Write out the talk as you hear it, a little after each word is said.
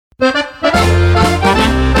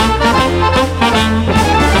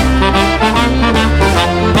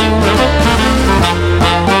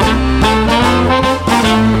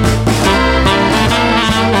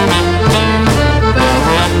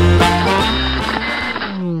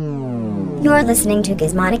You're listening to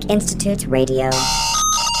Gizmonic Institute Radio.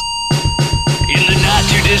 In the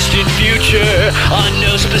not-too-distant future, on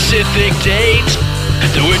no specific date,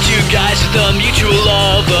 there were two guys with a mutual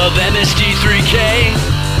love of MST3K.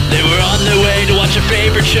 They were on their way to watch their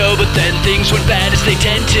favorite show, but then things went bad as they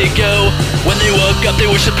tend to go. When they woke up, they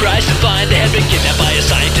were surprised to find they had been kidnapped by a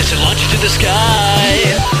scientist and launched into the sky.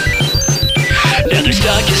 Now they're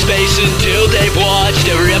stuck in space until they've watched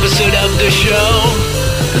every episode of the show.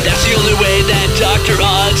 That's the only way that Dr.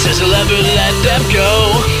 Odd says he'll ever let them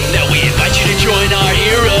go. Now we invite you to join our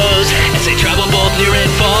heroes as they travel both near and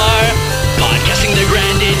far, podcasting their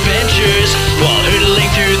grand adventures while hurtling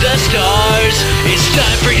through the stars. It's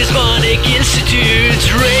time for Gizmonic Institute's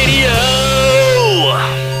Radio.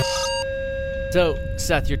 So,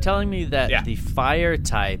 Seth, you're telling me that the fire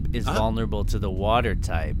type is vulnerable to the water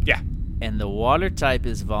type. Yeah. And the water type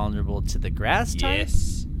is vulnerable to the grass type?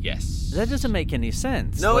 Yes. That doesn't make any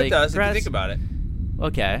sense. No, like, it does, grass... if you think about it.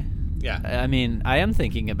 Okay. Yeah. I mean, I am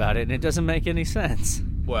thinking about it, and it doesn't make any sense.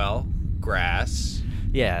 Well, grass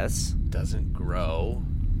Yes. doesn't grow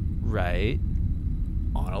Right.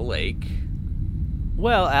 on a lake.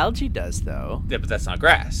 Well, algae does, though. Yeah, but that's not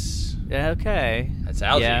grass. Yeah, okay. That's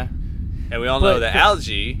algae. Yeah. And we all know that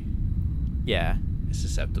algae Yeah. is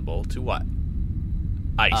susceptible to what?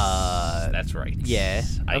 Ice. That's right. Yeah.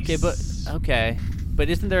 Ice. Okay, but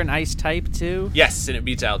isn't there an ice type, too? Yes, and it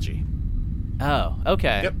beats algae. Oh,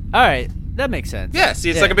 okay. Yep. All right. That makes sense. Yeah, see,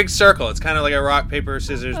 it's like a big circle. It's kind of like a rock, paper,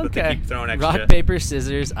 scissors, but they keep throwing extra. Rock, paper,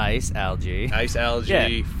 scissors, ice, algae. Ice,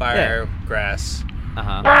 algae, fire, grass.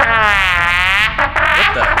 Uh-huh.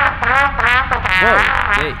 What the? Whoa.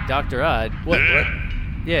 Hey, Dr. Odd. What?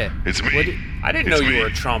 Yeah. It's me. I didn't know you were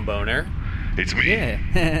a tromboner. It's me.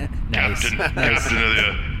 Yeah. Nice.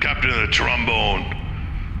 Captain of the trombone.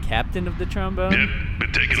 Captain of the trombone? Yep,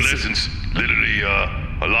 been taking lessons literally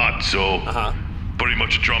a lot, so pretty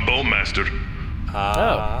much a trombone master.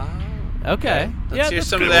 Okay. Let's hear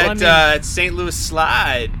some of that St. Louis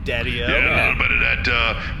slide, Daddy-O. Yeah, a little bit of that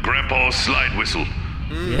Grandpa's slide whistle.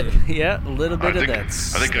 Yeah, a little bit of that.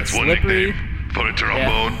 I think that's one slippery, nickname for a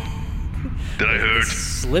trombone that I heard.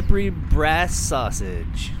 Slippery brass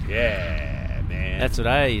sausage. Yeah, man. That's what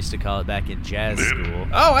I used to call it back in jazz school.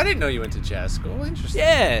 Oh, I didn't know you went to jazz school. Interesting.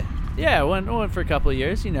 Yeah, I went for a couple of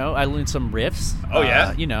years. You know, I learned some riffs. Oh,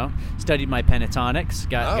 yeah? You know, studied my pentatonics.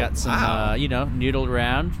 Got some, noodled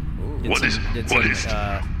around.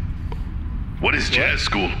 What is jazz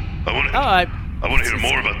school? I want to hear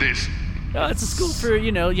more about this. It's a school for,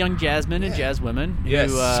 young jazzmen and jazz women who, you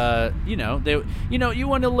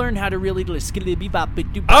want to learn how to really do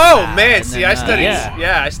Oh, man. See, I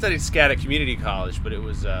studied SCAD at community college, but it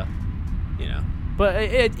was, But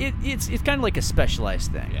it's kind of like a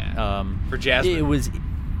specialized thing. Yeah. For jazzmen. It was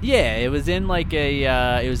in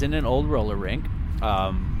it was in an old roller rink.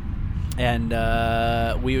 And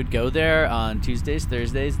we would go there on Tuesdays,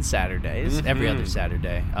 Thursdays, and Saturdays. Every other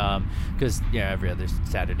Saturday, because every other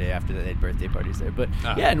Saturday after that they had birthday parties there. But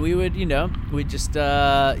and we would, we'd just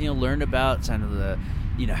learn about kind of the,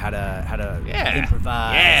 how to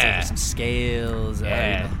improvise over some scales,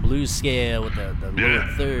 the blues scale with the lower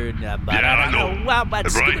third. I know.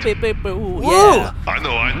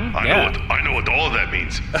 I know what all of that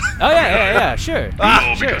means. Sure.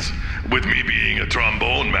 Because with me being a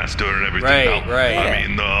trombone master and everything I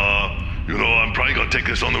mean, I'm probably gonna take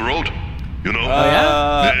this on the road.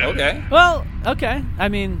 Okay. Well, okay. I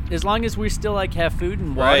mean, as long as we still have food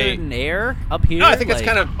and water and air up here. No, I think it's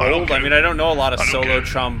kind of bold. I mean, I don't know a lot of solo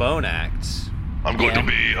trombone acts. I'm going to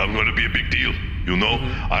be a big deal.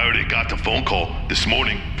 I already got a phone call this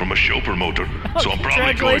morning from a show promoter, so I'm probably going.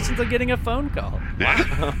 Congratulations on getting a phone call. Yeah,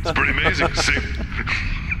 it's pretty amazing.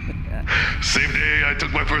 Same day I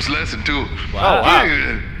took my first lesson too. Wow.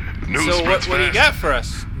 So what do you got for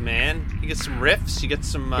us, man? You get some riffs. You get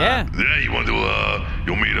some. Yeah. You want me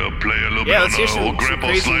to play a little bit on the old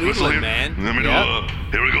Grandpa's slide whistle here? Man. Let me know.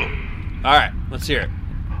 Here we go. All right, let's hear it.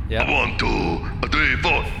 Yeah. 1, 2, 3,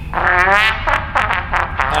 4. Well,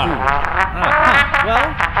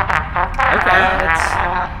 okay.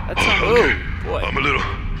 That's okay. Boy. I'm a little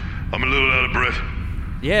out of breath.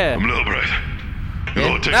 Yeah. I'm a little breath.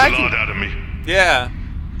 It takes a lot out of me. Yeah.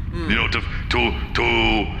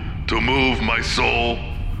 To move my soul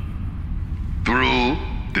through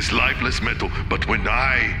this lifeless metal. But when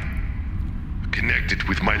I connect it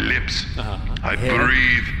with my lips, I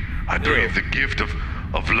breathe the gift of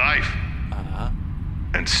life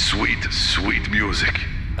and sweet music.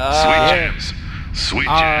 Sweet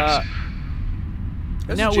jams.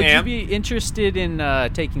 Now, would you be interested in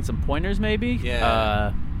taking some pointers, maybe?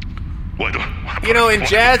 Yeah. In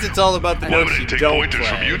jazz, it's all about the notes you don't pointers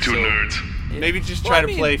play. From you two nerds? Maybe just try to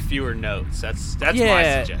play fewer notes. That's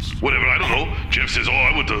my suggestion. Whatever. I don't know. Jeff says, "Oh,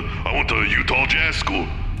 I went to Utah Jazz School."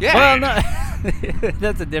 Yeah. Well, no,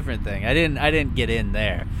 that's a different thing. I didn't get in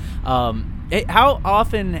there. Hey, how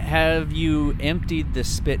often have you emptied the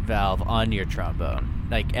spit valve on your trombone?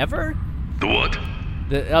 Like ever? The what?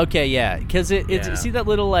 Okay, yeah, because see that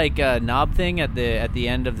little like knob thing at the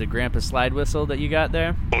end of the Grandpa slide whistle that you got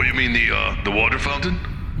there? Oh, you mean the water fountain?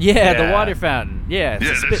 Yeah, the water fountain. Yeah, it's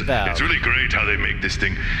a spit valve. It's really great how they make this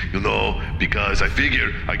thing, because I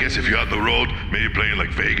guess if you're out on the road, maybe playing like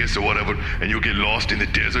Vegas or whatever, and you get lost in the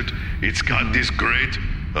desert, it's got this great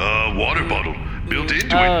water bottle built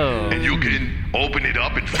into it, and you can open it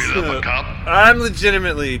up and fill up a cup. I'm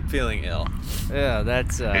legitimately feeling ill. Yeah,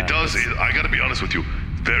 that's... it does. I gotta be honest with you.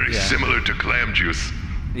 Very similar to clam juice.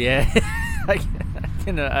 Yeah. I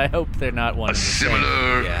hope they're not one A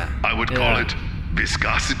similar, I would call it,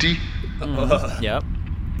 viscosity. Yep.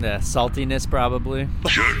 Yeah, saltiness probably.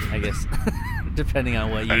 Sure. I guess, depending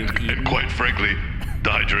on what you've eaten. And quite frankly,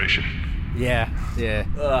 dehydration. Yeah.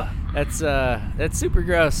 That's super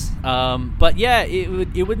gross. But yeah,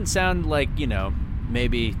 it wouldn't sound like,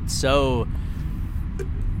 maybe so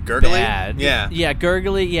gurgly? bad. Yeah,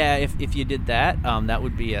 gurgly. Yeah, if you did that, that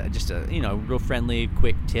would be just a real friendly,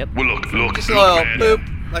 quick tip. Well, look, just a little man.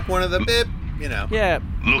 boop, like one of the bip. Yeah.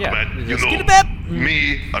 Look, man.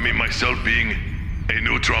 Myself being a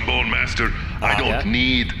new trombone master, I don't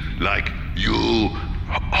need you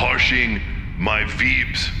harshing my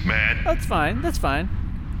veeps, man. That's fine.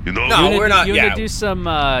 No, we're not. You want to do some? You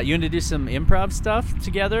want to do some improv stuff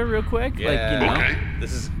together, real quick? Yeah. Okay.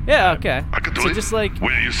 This is. Yeah. Okay. I can do it. So just like.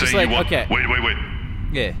 Wait, you saying you want? Okay. Wait.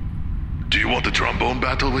 Yeah. Do you want the trombone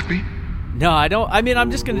battle with me? No, I don't. I mean,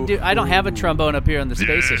 I'm just gonna do. I don't have a trombone up here on the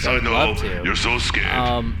space. Yes, I would love to. You're so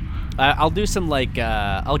scared. I'll do some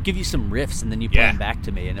I'll give you some riffs and then you play them back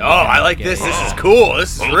to me. And I like this. This is cool.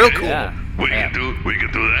 This is real cool. Yeah. We can do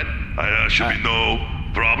that. Should be no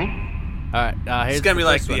problem. All right. Here's it's gonna be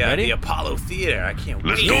like the Apollo Theater. I can't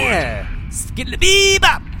wait. Let's do it.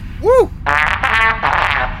 Skidly-bee-bop. Woo!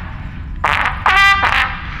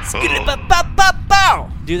 Skidly-bop-bop-bop-bow.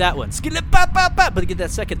 Do that one. Skidly-bop-bop-bop. But get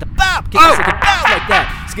that second. The bop. Get that second bow like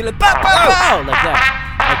that. Skidly-bop-bop-bow like that.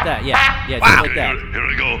 Like that. Yeah. Wow. Just like that. Here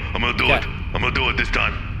I go. I'm gonna do it. I'm gonna do it this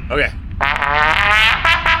time. Okay.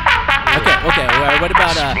 Okay. What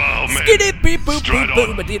about skiddy beep boop Stride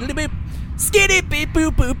boop on. boop diddly boop skiddy beep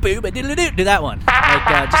boop boop boop diddly doo. Do that one.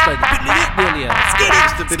 Like just like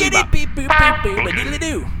skiddy beep boop boop boop diddly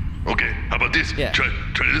doo. Okay. How about this? Yeah. Try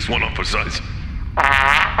this one on for size.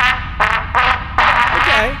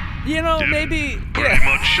 Okay. Yeah, Maybe. Pretty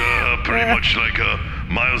much like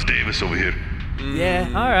Miles Davis over here. Yeah.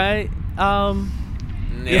 All right.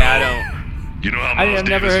 Yeah, I don't. You know how Miles I've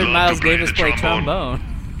never Davis heard loved Miles to play Davis the play trombone.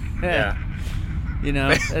 trombone.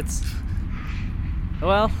 Yeah. That's.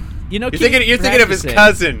 Well, You're thinking of his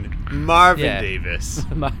cousin, Marvin Davis.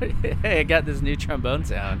 Hey, I got this new trombone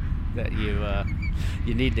sound that you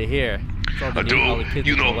need to hear. All the kids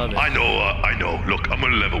are gonna love it. I know. Look, I'm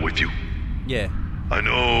gonna level with you. Yeah. I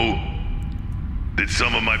know that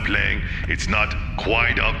some of my playing, it's not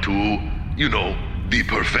quite up to, the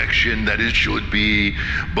perfection that it should be,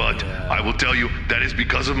 but I will tell you that is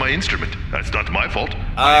because of my instrument. That's not my fault.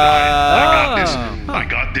 I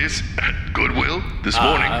got this at Goodwill this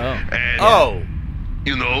morning, and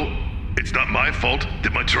it's not my fault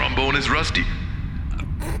that my trombone is rusty.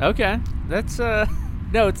 Okay, that's no,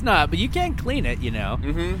 it's not. But you can clean it,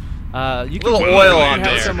 Mm-hmm. You can little oil on have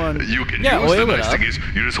there. someone. You can use the oil nice it up. thing is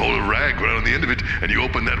you just hold a rag right on the end of it, and you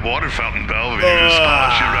open that water fountain valve, and you just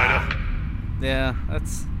polish it right up. Yeah,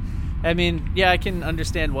 that's. I mean, yeah, I can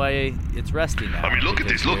understand why it's rusty now. I mean, look at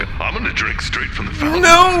this. Look, I'm gonna drink straight from the fountain.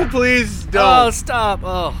 No, please don't. Oh, stop!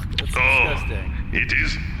 Oh, that's disgusting. It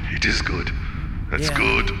is good. That's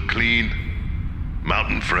good, clean,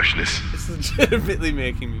 mountain freshness. It's legitimately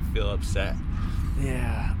making me feel upset.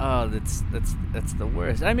 Yeah. Oh, that's the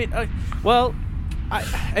worst. I mean, I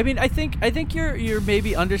think you're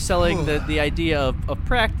maybe underselling the idea of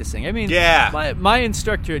practicing. I mean, my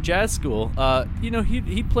instructor at jazz school,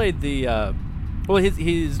 he played the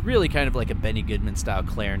he's really kind of like a Benny Goodman style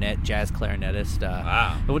jazz clarinetist.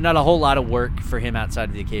 Wow. Not a whole lot of work for him outside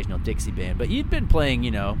of the occasional Dixie band, but he'd been playing,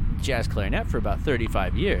 jazz clarinet for about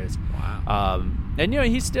 35 years. Wow. And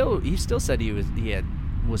he still said he was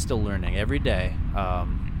still learning every day. Well,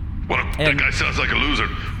 that guy sounds like a loser,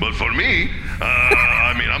 but for me,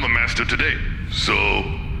 I'm a master today. So,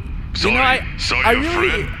 sorry, your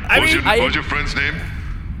friend. What's your friend's name?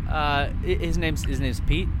 His name's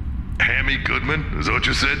Pete. Hammy Goodman? Is that what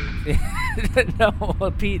you said? No,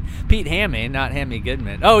 well, Pete Hammy, not Hammy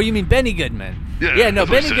Goodman. Oh, you mean Benny Goodman? Yeah, no, that's what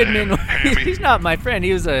I Benny said, Goodman. Hammy. He's not my friend.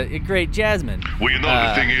 He was a great jazzman. Well, you know,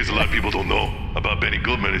 the thing is, a lot of people don't know about Benny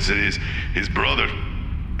Goodman is that his brother,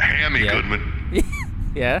 Hammy Yeah. Goodman,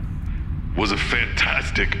 Yeah. was a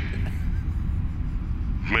fantastic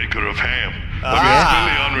maker of ham.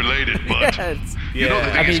 I mean, it's really unrelated, but Yes. you know, the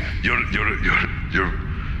Yeah. thing I is,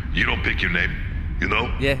 you don't pick your name, you know?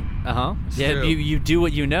 Yeah. Yeah. true. You do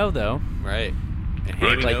what you know, though. Right. And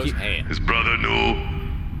Right. Hammy Like knows you- ham. His brother knew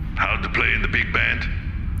how to play in the big band.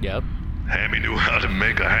 Yep. Hammy knew how to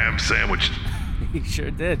make a ham sandwich. He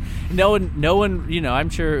sure did. No one. You know, I'm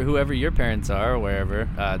sure whoever your parents are or wherever,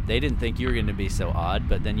 they didn't think you were going to be so odd,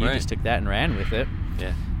 but then you Right. just took that and ran with it,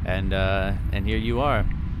 Yeah. Mm-hmm. and here you are.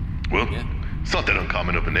 Well, Yeah. it's not that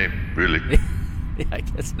uncommon of a name, really. Yeah, I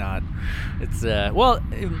guess not. It's well,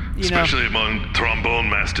 you know. Especially among trombone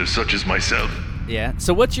masters such as myself. Yeah.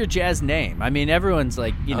 So what's your jazz name? I mean, everyone's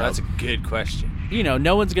like, you know, That's a good question.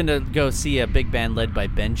 no one's gonna go see a big band led by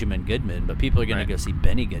Benjamin Goodman, but people are gonna Right. go see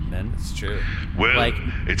Benny Goodman. It's true. Well, Like,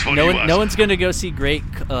 it's funny no you one, ask. no one's gonna go see great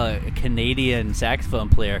Canadian saxophone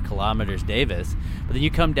player Kilometers Davis, but then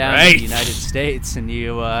you come down to Right. the United States and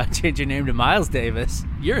you change your name to Miles Davis.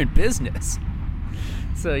 You're in business.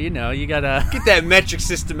 So you know you gotta. Get that metric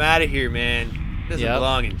system out of here, man. Doesn't Yep.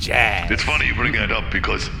 belong in jazz. It's funny you bring that up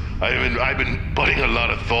because I've been putting a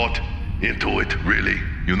lot of thought into it, really,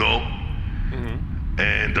 you know? Mm-hmm.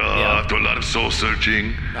 And Yeah. after a lot of soul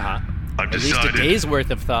searching, Uh-huh. I've At least decided. a day's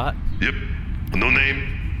worth of thought. Yep. The new name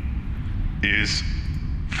is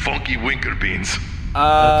Funky Winker Beans.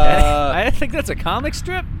 I think that's a comic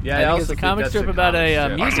strip. Yeah, I I think also it's a think comic that's strip a about comic a strip. I I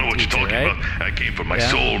don't music know what you're teacher, talking right? about. That came from my Yeah.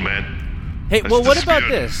 soul, man. Hey, That's well, the what about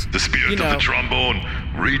spirit- this? The spirit You know, of the trombone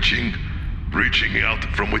reaching out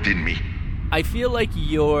from within me. I feel like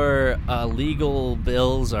your legal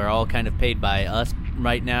bills are all kind of paid by us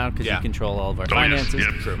right now because Yeah. you control all of our Oh, yes. finances.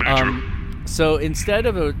 Yeah, very true. So instead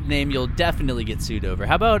of a name you'll definitely get sued over,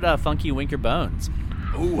 how about Funky Winker Bones?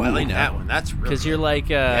 Ooh, I like know. that one. That's really Because you're good. like,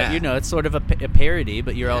 Yeah. you know, it's sort of a parody,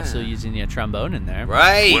 but you're also Yeah. using a trombone in there.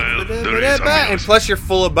 Right. Well, there is, I mean, And plus, you're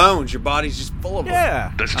full of bones. Your body's just full of them.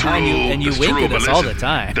 Yeah. That's true. And you That's wink true, at but us all the listen,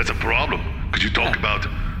 time. That's a problem because you talk Yeah. about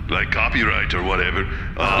like copyright or whatever.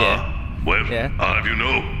 Yeah. Well, Yeah. I'll have you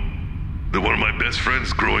know that one of my best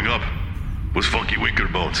friends growing up was Funky Winker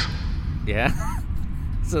Bones. Yeah.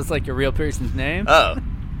 So it's like a real person's name? Oh.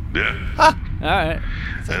 Yeah. All right.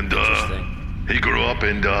 And interesting. he grew up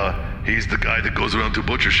and he's the guy that goes around to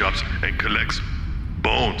butcher shops and collects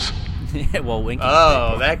bones. Yeah, well, Winky.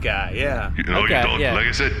 Oh, that guy. Yeah. You know, Okay, you don't, yeah. like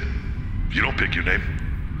I said, you don't pick your name.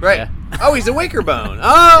 Right. Yeah. Oh, he's a Winker Bone.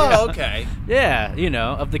 Oh, okay. Yeah, you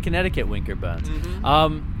know, of the Connecticut Winker Bones.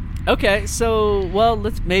 Mm-hmm. Okay, so well,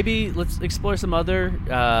 let's explore some other.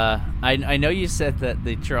 I know you said that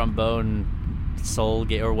the trombone soul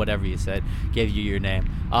or whatever you said gave you your name.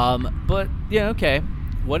 But yeah, okay.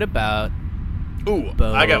 What about Ooh,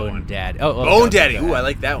 Bone I got one. Daddy? Bone go Daddy. ahead. Ooh, I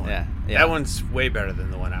like that one. Yeah, yeah. That one's way better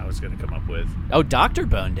than the one I was going to come up with. Oh, Dr.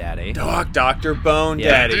 Bone Daddy. Dr. Bone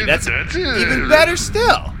Yeah. Daddy. That's That's even better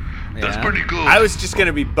still. That's Yeah. pretty cool. I was just going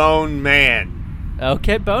to be Bone Man.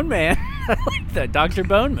 Okay, Bone Man. I like that, Dr.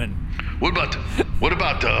 Boneman. What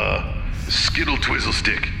about Skittle Twizzle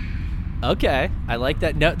Stick? Okay, I like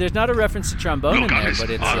that. No, there's not a reference to trombone Look, in I'm there, just, but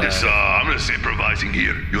it's. I'm just improvising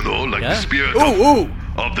here. You know, like Yeah. the spirit Ooh.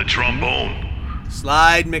 of the trombone.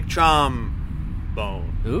 Slide McTrom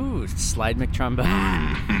Bone. Ooh, Slide McTrombone.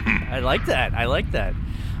 I like that.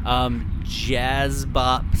 Jazz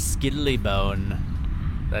Bop Skiddly Bone.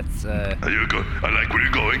 That's There you go. I like where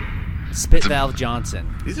you're going. Spit Valve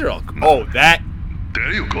Johnson. These are all. Oh, that.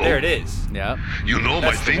 There you go. There it is. Yeah. You know,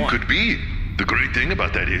 That's my the thing one. could be. The great thing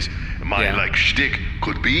about that is my Yeah. like shtick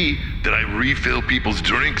could be that I refill people's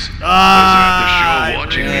drinks as they're I at the show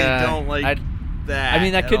watching really me. Yeah. don't like I'd- that. I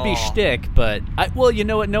mean, that at could be all. shtick, but well, you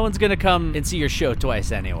know what? No one's gonna come and see your show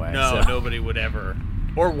twice anyway. No, so. nobody would ever.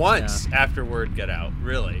 Or once after word got out.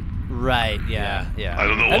 Really. Right? Yeah. I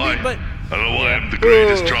don't know I why. mean, but I don't know why yeah. I'm the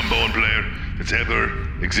greatest Ooh. trombone player that's ever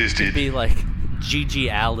existed. it'd be like G.G.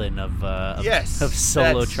 Allen of Yes, solo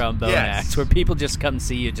that's- trombone yes. acts, where people just come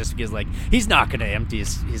see you just because like he's not gonna empty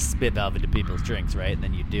his spit valve into people's drinks, right? And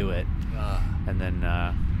then you do it, and then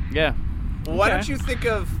yeah. Well, why Okay. don't you think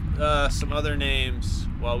of some other names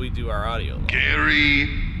while we do our audio log? Gary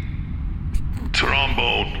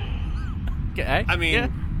Trombone. Okay. I mean, yeah.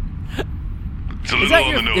 It's a Is little that on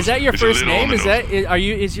the your nose. is that your It's a first little on name? the Is nose. that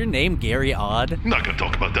is your name Gary Odd? I'm not gonna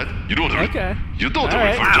talk about that. You don't. Okay. You don't All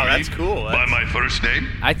right. refer Wow, to me that's cool. by That's- my first name.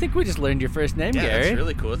 I think we just learned your first name, yeah, Gary. that's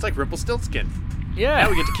really cool. It's like Rumpelstiltskin. Yeah. Now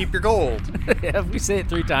we get to keep your gold. If we say it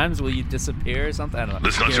 3 times, will you disappear or something? I don't know.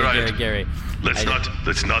 Let's not try it. Gary. Let's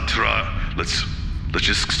not try. Let's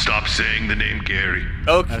just stop saying the name Gary.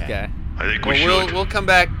 Okay. I think we should. We'll come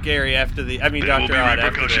back, Gary, after the. I mean, There will Dr. be Odd.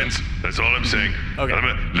 repercussions. That's all I'm saying. Okay.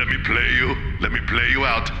 Let me play you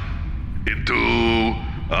out into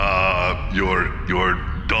your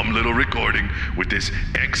dumb little recording with this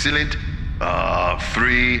excellent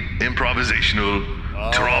free improvisational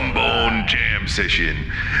trombone jam session,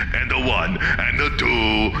 and the 1 and the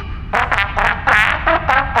 2.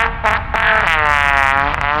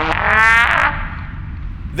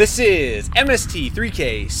 This is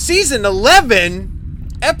MST3K Season 11,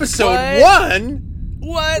 Episode What? 1.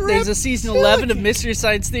 What? There's a season 11 of Mystery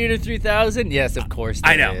Science Theater 3000? Yes, of course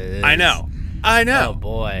there is. I know. Oh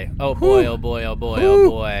boy. Oh boy.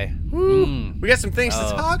 We got some things to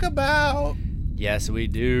talk about. Yes, we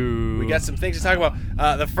do. We got some things to talk about.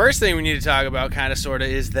 The first thing we need to talk about, kind of, sort of,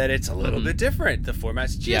 is that it's a little bit different. The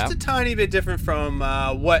format's just a tiny bit different from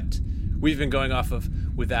what we've been going off of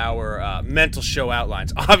with our mental show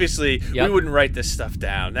outlines. Obviously, we wouldn't write this stuff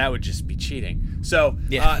down. That would just be cheating. So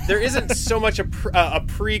there isn't so much a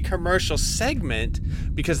pre-commercial segment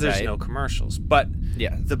because there's no commercials. But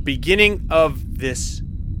the beginning of this,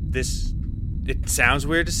 it sounds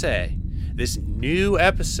weird to say, this new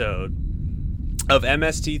episode of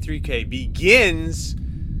MST3K begins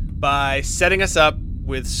by setting us up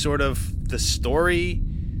with sort of the story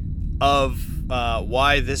of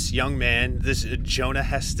why this young man, this Jonah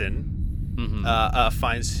Heston,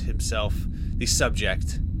 finds himself the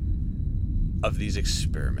subject of these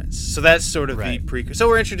experiments. So that's sort of the pre. So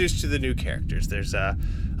we're introduced to the new characters. There's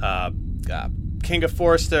Kinga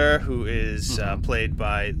Forrester, who is played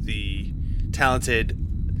by the talented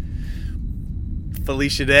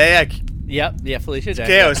Felicia Day. Felicia Day.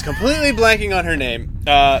 Okay, I was completely blanking on her name.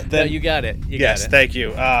 No, you got it. Yes, thank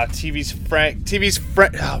you. TV's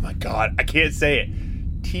Frank. Oh my God, I can't say it.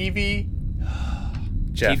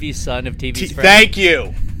 Jeff. TV's son of TV's friend. Thank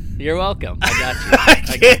you. You're welcome. I got you. I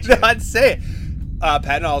cannot say it.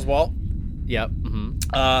 Patton Oswalt. Yep.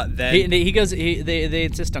 Then he goes. They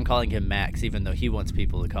insist on calling him Max, even though he wants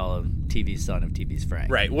people to call him TV's son of TV's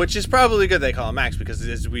Frank. Right, which is probably good they call him Max because,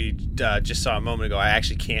 as we just saw a moment ago, I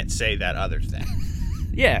actually can't say that other thing.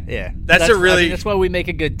 Yeah. That's why we make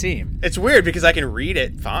a good team. It's weird because I can read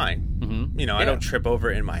it fine. You know, I don't trip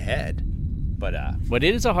over it in my head. But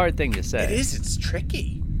it is a hard thing to say. It is. It's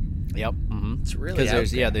tricky. Yep. It's really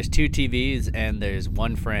because there's 2 TVs and there's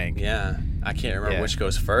 1 Frank. Yeah. I can't remember which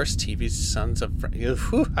goes first. TV's sons of Frank.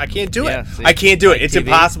 I can't do it. See, I can't do it. It's TV.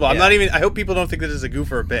 impossible. I'm not even. I hope people don't think this is a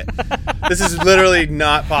goof or a bit. This is literally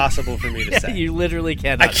not possible for me to say. You literally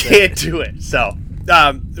cannot. I can't do it. So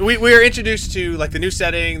we are introduced to like the new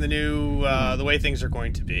setting, the new the way things are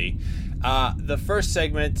going to be. The first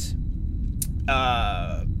segment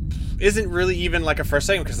isn't really even like a first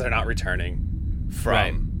segment because they're not returning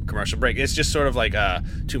from commercial break. It's just sort of like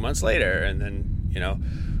 2 months later, and then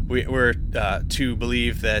we're to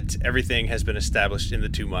believe that everything has been established in the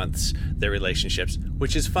 2 months, their relationships,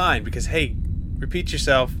 which is fine because, hey, repeat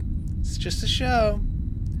yourself. It's just a show.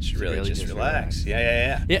 You should really just relax.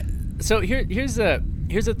 Yeah. So here's a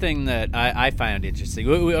thing that I found interesting.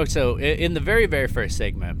 So in the very, very first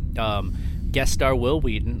segment, guest star Will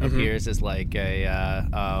Wheaton appears as like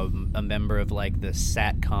a member of like the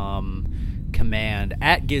SATCOM command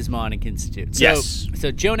at Gizmonic Institute.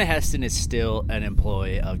 So Jonah Heston is still an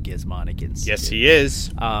employee of Gizmonic Institute. Yes, he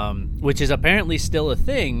is. Which is apparently still a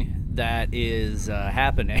thing that is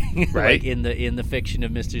happening, right? Like in the fiction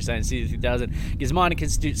of Mystery Science Theater 3000. Gizmonic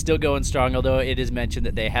Institute still going strong, although it is mentioned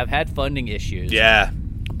that they have had funding issues. Yeah.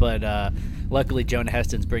 But luckily, Jonah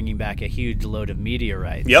Heston's bringing back a huge load of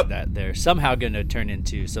meteorites that they're somehow going to turn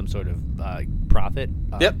into some sort of profit.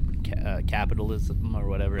 Capitalism or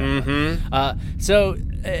whatever.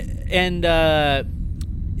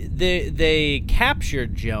 They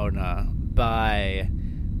captured Jonah by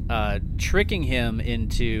tricking him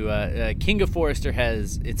into Kinga Forrester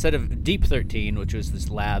has, instead of Deep 13, which was this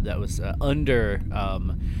lab that was under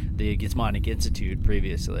the Gizmonic Institute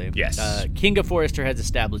previously. Yes. Kinga Forrester has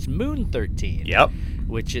established Moon 13. Yep.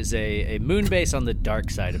 Which is a moon base on the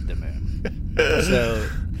dark side of the moon. So,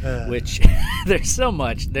 which there's so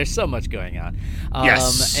much going on.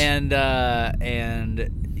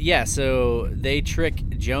 Yes. So they trick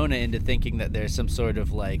Jonah into thinking that there's some sort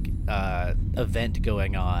of like event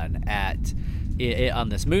going on on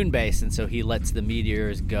this moon base, and so he lets the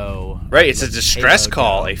meteors go. Right, it's a distress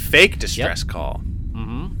call, a fake distress call.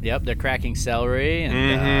 Yep, they're cracking celery,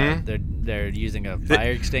 and they're using a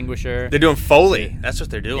fire extinguisher. They're doing Foley. That's what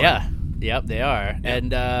they're doing. Yeah. Yep, they are.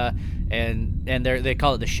 Yep. and they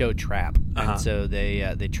call it the show trap, and so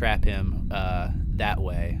they trap him that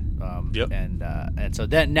way. Yep. And so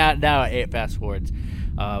then now it fast forwards,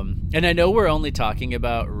 and I know we're only talking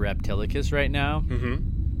about Reptilicus right now.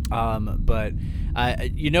 But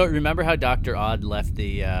remember how Dr. Odd left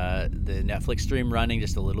the Netflix stream running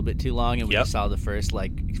just a little bit too long, and we just saw the first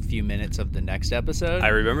few minutes of the next episode? I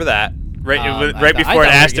remember that. Right before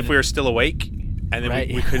it asked if we were still awake, and then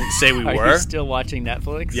we couldn't say we Are were. you still watching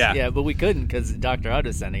Netflix? Yeah, but we couldn't because Dr. Odd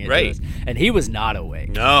was sending it to us, and he was not awake.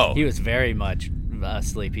 No, he was very much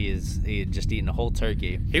asleep. He had just eaten a whole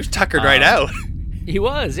turkey. He was tuckered right out. He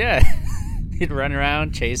was, yeah. He'd run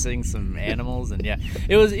around chasing some animals, and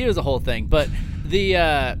it was a whole thing. But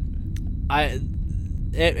at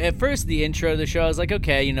first the intro of the show, I was like,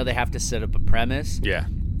 okay, they have to set up a premise. Yeah.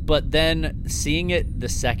 But then seeing it the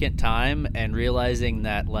second time and realizing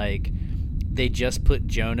that they just put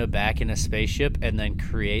Jonah back in a spaceship and then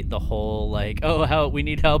create the whole help, we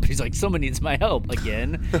need help. He's like, someone needs my help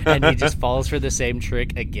again, and he just falls for the same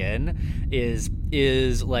trick again. Is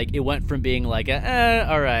it went from being all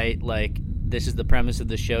right, this is the premise of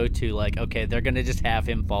the show to okay, they're gonna just have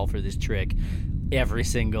him fall for this trick every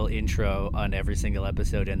single intro on every single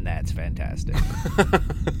episode, and that's fantastic.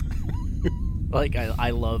 I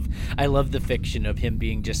love the fiction of him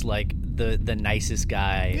being just the nicest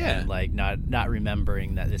guy, and not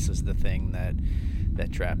remembering that this was the thing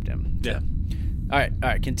that trapped him. Yeah. So, all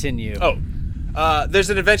right, continue. There's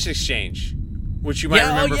an invention exchange, which you might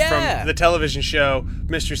remember from the television show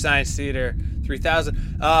Mystery Science Theater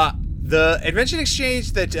 3000. The invention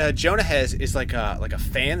exchange that Jonah has is like a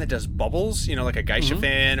fan that does bubbles, like a Geisha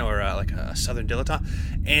fan or like a Southern Dilettante.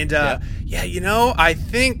 And I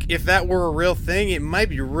think if that were a real thing, it might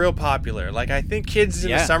be real popular. I think kids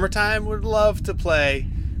in the summertime would love to play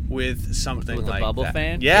with something with like a bubble that.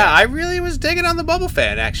 fan. Yeah, I really was digging on the bubble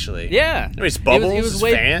fan actually. Yeah, I mean, it's bubbles,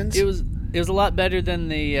 fans. It was a lot better than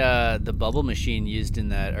the bubble machine used in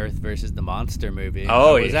that Earth versus the Monster movie.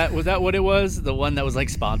 Oh, was that what it was? The one that was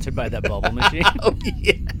sponsored by that bubble machine? Oh,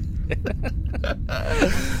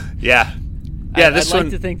 yeah. Yeah, I'd like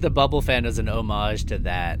to think the bubble fan is an homage to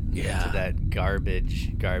that. Yeah. To that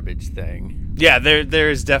garbage thing. Yeah, there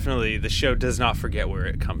is definitely, the show does not forget where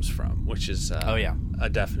it comes from, which is a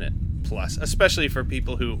definite plus, especially for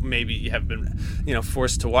people who maybe have been,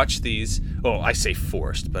 forced to watch these. Well, I say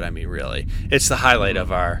forced, but I mean really, it's the highlight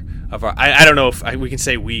of our. I don't know if we can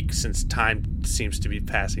say week, since time seems to be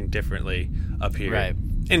passing differently up here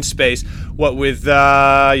in space. What with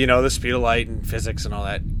the speed of light and physics and all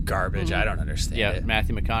that garbage, I don't understand. Yeah, it.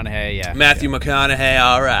 Matthew McConaughey. Yeah, Matthew McConaughey.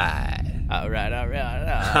 All right. All right.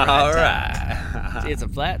 It's a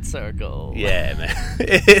flat circle. Yeah, man.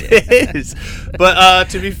 It is. But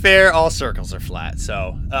to be fair, all circles are flat.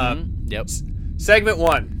 So, yep. Segment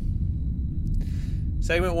one.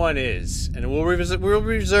 Segment one is, and we'll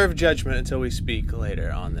reserve judgment until we speak later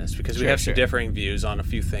on this, because we have some differing views on a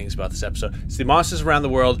few things about this episode. It's the Monsters Around the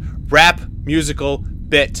World rap musical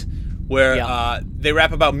bit, where they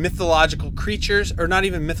rap about mythological creatures, or not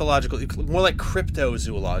even mythological, more like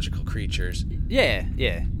cryptozoological creatures. Yeah.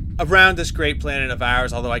 Around this great planet of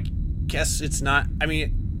ours, although I guess it's not. I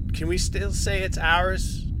mean, can we still say it's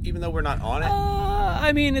ours, even though we're not on it?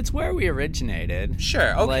 I mean, it's where we originated.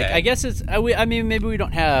 Sure, okay. I guess it's. I mean, maybe we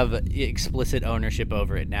don't have explicit ownership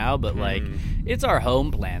over it now, but it's our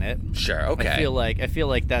home planet. Sure, okay. I feel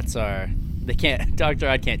like that's our. They can't. Dr.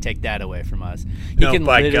 Odd can't take that away from us. He can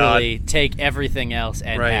literally take everything else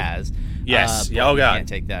and has. Yes. But God. He can't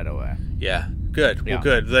take that away. Yeah. Good. Well,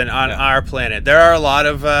 good. Then on our planet, there are a lot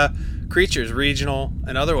of creatures, regional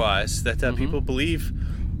and otherwise, that people believe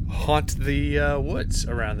haunt the woods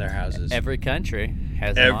around their houses. Every country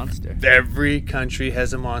has a monster. Every country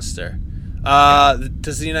has a monster.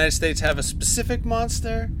 Does the United States have a specific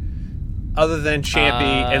monster other than Champy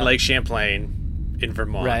and Lake Champlain in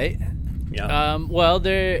Vermont? Right. Yeah. Well,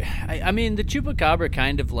 I mean, the Chupacabra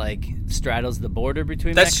kind of straddles the border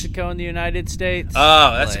between Mexico and the United States.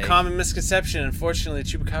 Oh, that's a common misconception. Unfortunately, the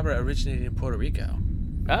Chupacabra originated in Puerto Rico,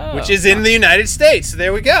 which is in the United States. So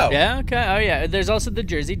there we go. Yeah. Okay. Oh, yeah. There's also the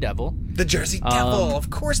Jersey Devil. The Jersey Devil, of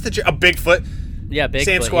course. A Bigfoot. Yeah, Bigfoot.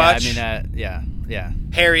 Sam Squatch. Yeah. I mean, yeah.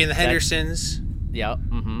 Harry and the Hendersons. Yeah.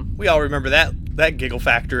 Mm-hmm. We all remember that Giggle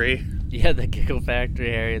Factory. Yeah, the Giggle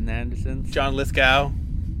Factory, Harry and the Hendersons. John Lithgow.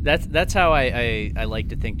 That's how I like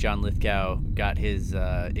to think John Lithgow got his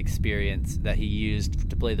experience that he used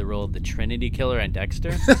to play the role of the Trinity Killer and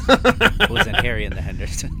Dexter was in Harry and the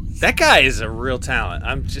Hendersons. That guy is a real talent.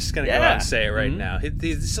 I'm just going to go out and say it right now.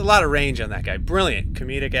 There's a lot of range on that guy. Brilliant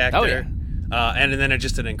comedic actor. Oh, yeah. And then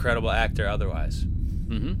just an incredible actor otherwise.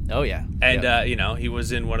 Mm-hmm. Oh yeah. And yeah. he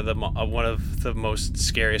was in one of the most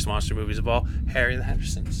scariest monster movies of all, Harry and the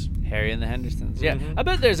Hendersons. Harry and the Hendersons. Yeah, I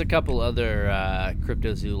bet there's a couple other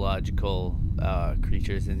cryptozoological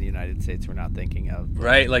creatures in the United States we're not thinking of.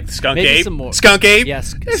 Right, like the skunk Maybe ape. some more. Skunk ape.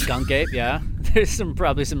 Yes, skunk ape. Yeah, there's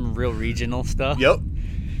probably some real regional stuff. Yep.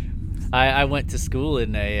 I went to school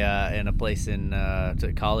in a place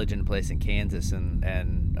to college in a place in Kansas,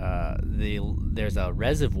 and there's a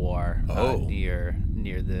reservoir near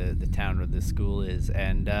the town where the school is,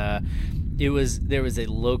 and there was a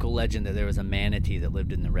local legend that there was a manatee that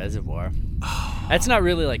lived in the reservoir. That's not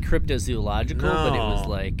really like cryptozoological, but it was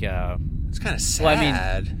like it's kind of sad. Well, I mean,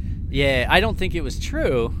 yeah, I don't think it was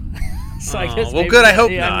true. So I guess well, maybe good. I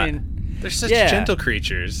hope yeah, not. I mean, they're such gentle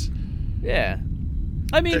creatures. Yeah.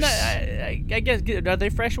 I mean, I guess, are they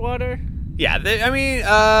freshwater? Yeah, they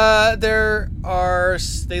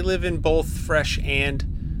live in both fresh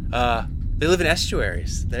and they live in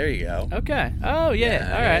estuaries. There you go. Okay. Oh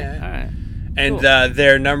yeah. All right. And cool.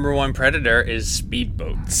 Their number one predator is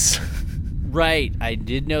speedboats. Right. I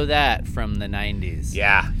did know that from the 90s.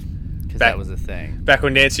 Yeah. Because that was a thing. Back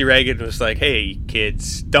when Nancy Reagan was like, "Hey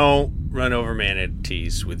kids, don't run over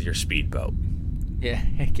manatees with your speedboat." Yeah,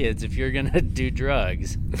 hey kids, if you're gonna do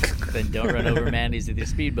drugs, then don't run over manatees with your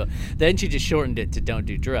speedboat. Then she just shortened it to "don't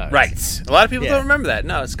do drugs." Right. A lot of people don't remember that.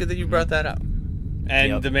 No, it's good that you brought that up.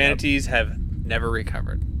 And the manatees have never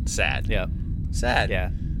recovered. Sad. Yep. Sad.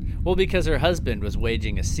 Yeah. Well, because her husband was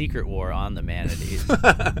waging a secret war on the manatees.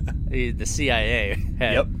 The CIA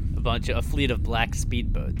had a fleet of black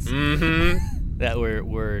speedboats that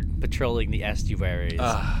were patrolling the estuaries.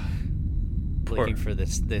 Looking for the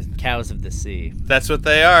cows of the sea. That's what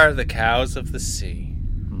they are, the cows of the sea.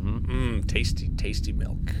 Tasty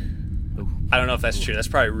milk. Ooh. I don't know if that's true. That's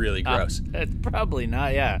probably really gross. It's probably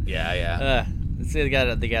not. Yeah. Yeah. Let's say they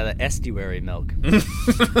got the estuary milk.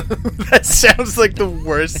 That sounds like the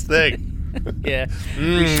worst thing. Yeah.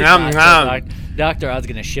 Dr. Odd's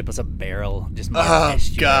gonna ship us a barrel just more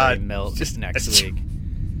estuary milk just next week.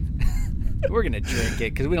 We're gonna drink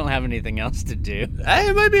it because we don't have anything else to do. Hey,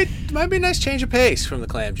 it might be a nice change of pace from the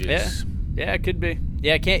clam juice. Yeah, it could be.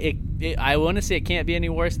 Yeah, it can't. I want to say it can't be any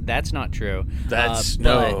worse. That's not true.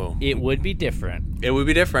 No. It would be different. It would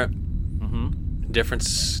be different.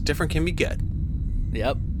 Different can be good.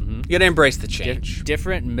 Yep. You gotta embrace the change.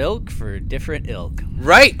 Different milk for different ilk.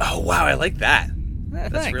 Right. Oh wow, I like that.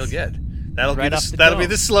 That's thanks. real good. That'll be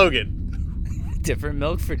the slogan. Different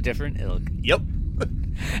milk for different ilk. Yep.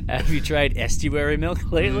 Have you tried estuary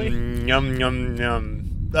milk lately? Yum, yum,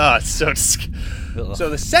 yum. Oh, it's so disgusting. So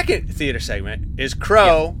the second theater segment is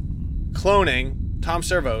Crow cloning Tom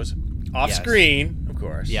Servo's off screen, of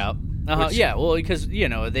course. Yep. Yeah, well, because,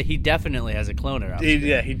 he definitely has a cloner off screen.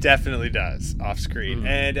 Yeah, he definitely does off screen.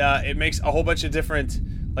 And it makes a whole bunch of different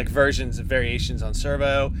versions and variations on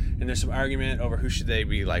Servo, and there's some argument over who should they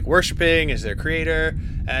be worshiping as their creator.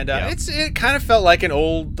 And it kind of felt like an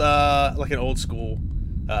old school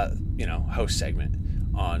host segment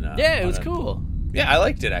on it was cool. Yeah, I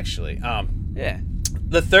liked it actually. Yeah.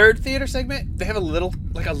 The third theater segment, they have a little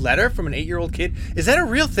a letter from an 8-year-old kid. Is that a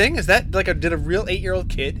real thing? Is that did a real 8-year-old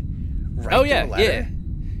kid write a letter?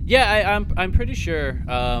 Yeah, I'm pretty sure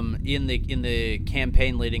in the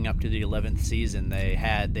campaign leading up to the 11th season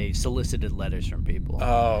they solicited letters from people.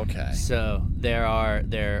 Oh, okay. So there are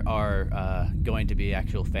going to be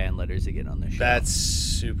actual fan letters again on the show. That's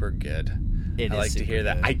super good. I like to hear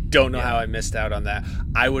that. Good. I don't know how I missed out on that.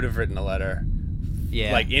 I would have written a letter.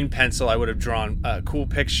 Yeah. In pencil, I would have drawn a cool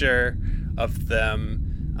picture of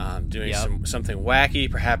them doing something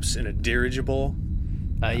wacky, perhaps in a dirigible.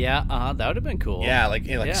 That would have been cool. Yeah, like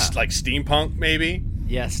steampunk maybe.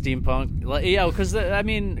 Yeah, steampunk. Yeah, because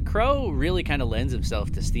Crow really kind of lends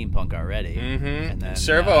himself to steampunk already. And then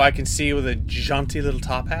Servo, I can see with a jaunty little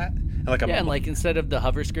top hat and and instead of the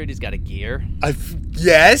hover skirt, he's got a gear.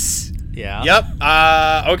 Yes. Yeah. Yep.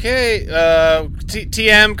 Okay.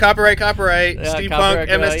 TM copyright. Steampunk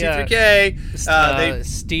MST3K.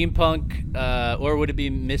 Steampunk, or would it be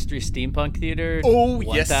Mystery Steampunk Theater? Oh,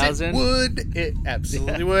 1000? Yes, it would. It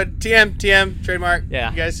absolutely would. TM trademark. Yeah.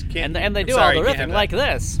 You guys can't. And they do all the riffing like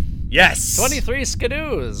this. Yes. 23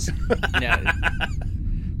 skidoos.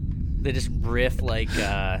 They just riff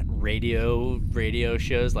radio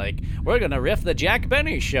shows. We're gonna riff the Jack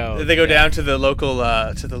Benny show. They go down to the local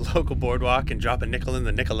boardwalk and drop a nickel in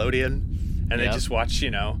the Nickelodeon, and they just watch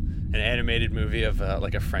an animated movie of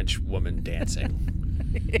a French woman dancing.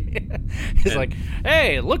 He's like,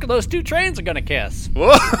 hey, look at those two trains are gonna kiss.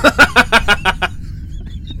 Whoa.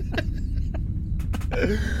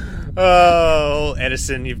 Oh,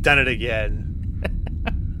 Edison, you've done it again.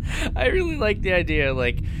 I really like the idea,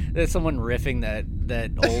 like, there's someone riffing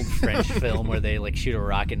that old French film where they, like, shoot a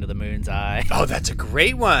rock into the moon's eye. Oh, that's a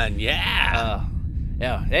great one. Yeah.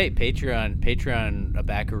 Yeah. Hey, Patreon, a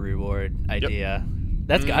backer reward idea.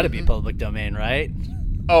 That's got to be public domain, right?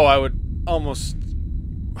 Oh, I would almost.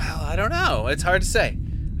 Well, I don't know. It's hard to say.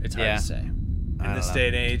 It's hard to say. In this day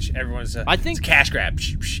and age, everyone's. I think it's a cash grab.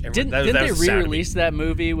 Didn't they re-release that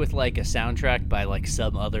movie with like a soundtrack by like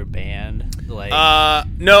some other band? Like,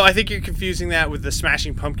 no, I think you're confusing that with the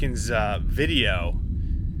Smashing Pumpkins video.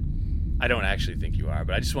 I don't actually think you are,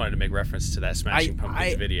 but I just wanted to make reference to that Smashing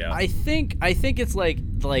Pumpkins video. I think it's like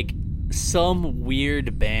some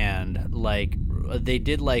weird band, like they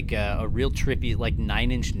did like a real trippy, like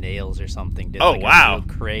 9 Inch Nails or something. Did a real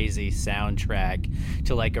crazy soundtrack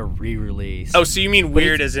to like a re-release. Oh, so you mean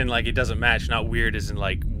weird as in like it doesn't match, not weird as in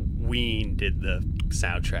like Ween did the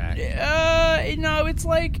soundtrack? No, it's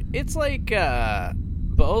like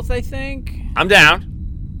both. I think I'm down.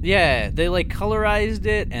 Yeah, they like colorized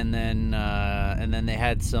it, and then they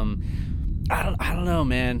had some. I don't know,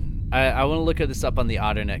 man. I want to look at this up on the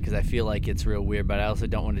Otternet because I feel like it's real weird, but I also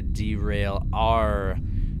don't want to derail our.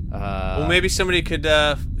 Well, maybe somebody could,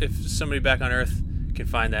 if somebody back on Earth can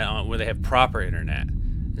find that on where they have proper internet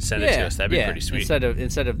and send it to us. That'd be pretty sweet.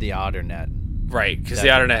 Instead of the Otternet, right? Because the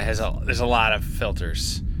Otternet there's a lot of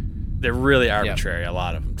filters. They're really arbitrary. A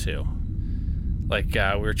lot of them too. Like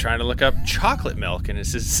we were trying to look up chocolate milk, and it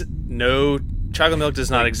says no, chocolate milk does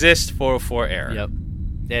not exist. 404 error. Yep.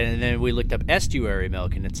 And then we looked up estuary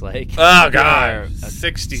milk, and it's like, oh god,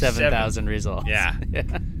 67,000 results. Yeah.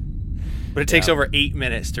 But it takes over 8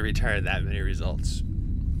 minutes to return that many results.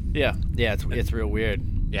 Yeah, it's real weird.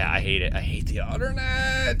 Yeah, I hate it. I hate the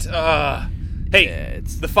Otternet. Hey,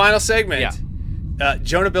 it's the final segment. Yeah.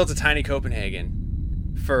 Jonah built a tiny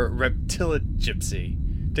Copenhagen for Reptila Gypsy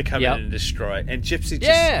to come in and destroy, and Gypsy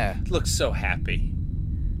just looks so happy.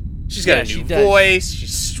 She's got a new voice.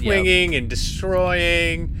 She's swinging and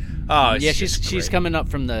destroying. Oh, yeah, she's coming up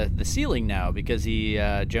from the ceiling now because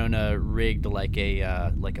Jonah rigged like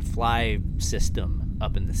a fly system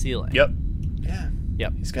up in the ceiling. Yep. Yeah.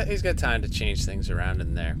 Yep. He's got time to change things around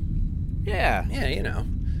in there. Yeah. Yeah, you know.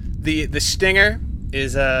 The Stinger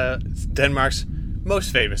is Denmark's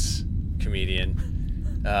most famous comedian.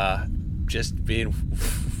 Just being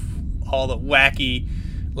all the wacky,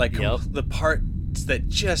 like the parts that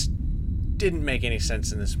just didn't make any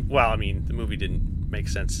sense in this. Well, I mean, the movie didn't make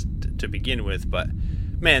sense to begin with, but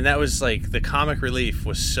man, that was like the comic relief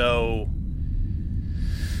was so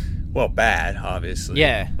bad, obviously.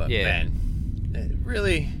 Yeah, but man, it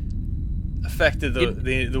really affected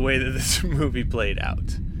the way that this movie played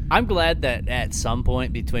out. I'm glad that at some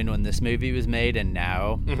point between when this movie was made and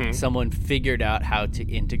now, someone figured out how to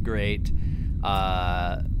integrate,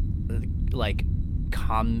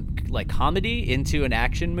 comedy into an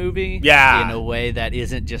action movie in a way that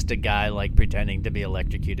isn't just a guy like pretending to be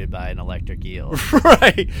electrocuted by an electric eel.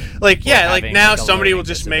 Right. Now somebody will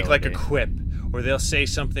just make like a quip or they'll say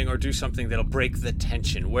something or do something that'll break the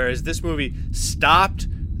tension. Whereas this movie stopped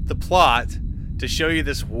the plot to show you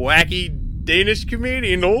this wacky Danish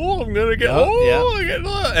comedian. Oh, I'm going to get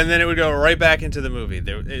and then it would go right back into the movie.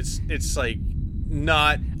 It's like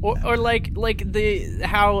not or like the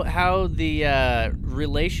how the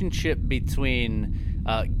relationship between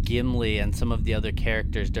Gimli and some of the other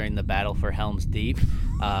characters during the battle for Helm's Deep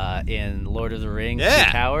in Lord of the Rings,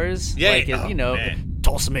 Two Towers,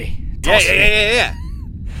 toss me.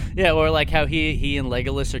 Yeah, or like how he and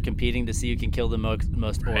Legolas are competing to see who can kill the most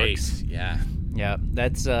orcs. Yeah,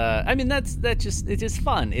 that's it's just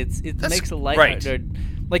fun. It makes a lighthearted.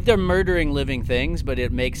 Like they're murdering living things, but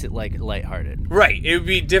it makes it like lighthearted. Right. It would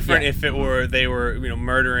be different if they were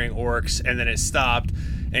murdering orcs and then it stopped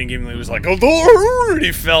and Gimli was like, oh, and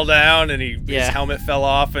he fell down and his helmet fell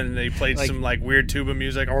off and they played some like weird tuba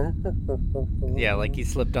music. Yeah, like he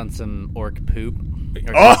slipped on some orc poop.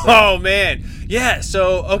 Oh man. Yeah,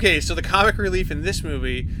 so the comic relief in this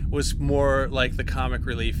movie was more like the comic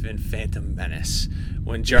relief in Phantom Menace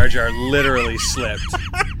when Jar Jar literally slipped.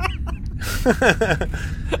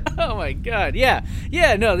 Oh my god,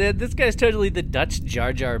 no, this guy's totally the Dutch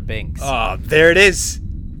Jar Jar Binks. Oh, there it is.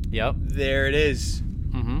 Yep. There it is.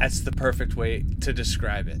 That's the perfect way to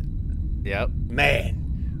describe it. Yep.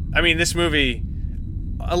 Man. I mean, this movie,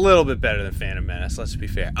 a little bit better than Phantom Menace, let's be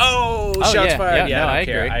fair. Shots fired. Yeah, I don't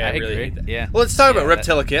care. Agree. I really hate that. Yeah. Well, let's talk about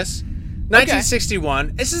Reptilicus.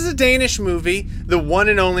 1961. This is a Danish movie, the one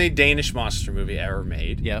and only Danish monster movie ever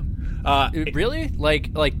made. Yep. Really?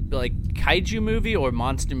 Like kaiju movie or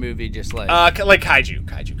monster movie? Just like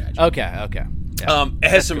kaiju. Okay. Yeah, it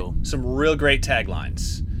has some real great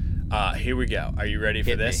taglines. Here we go. Are you ready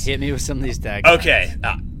for this? Hit me with some of these taglines. Okay.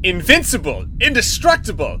 Invincible,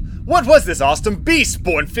 indestructible. What was this awesome beast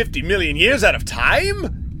born 50 million years out of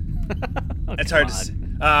time? It's hard to say.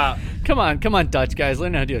 Come on, Dutch guys.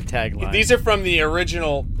 Learn how to do a tagline. These are from the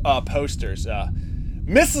original posters.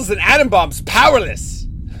 Missiles and atom bombs powerless.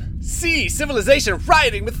 C, civilization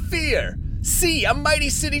rioting with fear. C, a mighty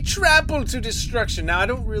city trampled to destruction. Now, I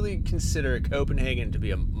don't really consider Copenhagen to be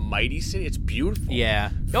a mighty city. It's beautiful. Yeah.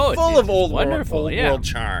 Full of old wonderful, world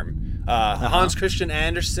charm. Hans Christian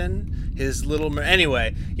Andersen, his little...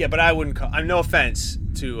 Anyway, yeah, but I wouldn't call... no offense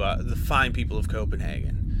to the fine people of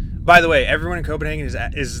Copenhagen. By the way, everyone in Copenhagen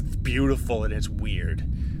is beautiful and it's weird.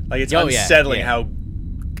 Like, it's unsettling how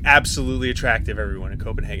absolutely attractive everyone in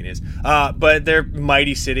Copenhagen is. But their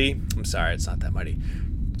mighty city... I'm sorry, it's not that mighty.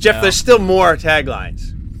 Jeff, there's still more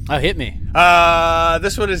taglines. Oh, hit me.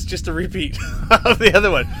 This one is just a repeat of the other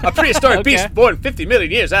one. A prehistoric beast born 50 million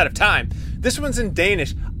years out of time. This one's in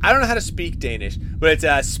Danish. I don't know how to speak Danish, but it's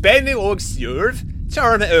Spænding og sjovt,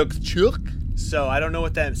 charme og tjuk. So I don't know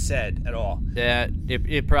what that said at all. Yeah,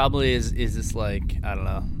 it probably is this like, I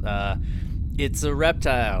don't know. It's a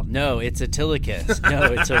reptile. No, it's a tilicus. No,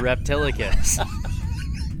 it's a reptilicus.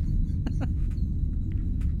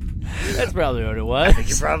 That's probably what it was. I think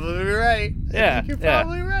you're probably right. Yeah, you're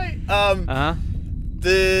probably right.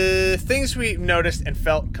 The things we noticed and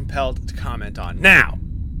felt compelled to comment on. Now.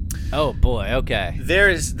 Oh boy, okay.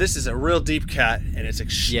 This is a real deep cut, and it's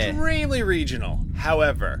extremely regional.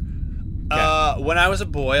 However, when I was a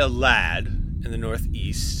boy, a lad in the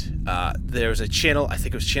Northeast, there was a channel, I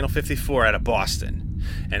think it was Channel 54 out of Boston.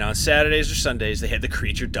 And on Saturdays or Sundays, they had the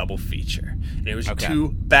Creature double feature. And it was 2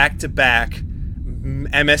 back-to-back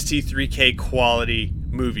MST3K quality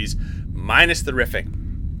movies, minus the riffing.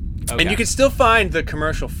 Okay. And you can still find the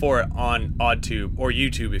commercial for it on OddTube or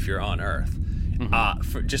YouTube if you're on Earth.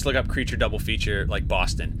 Just look up Creature double feature, like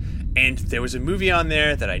Boston. And there was a movie on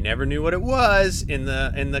there that I never knew what it was in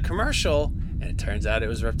the commercial, and it turns out it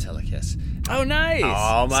was Reptilicus. Oh, nice!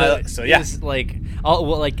 Oh my! So yeah, it just like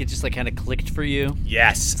kind of clicked for you.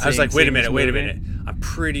 Yes, I was like, wait a minute. I'm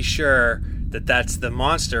pretty sure that's the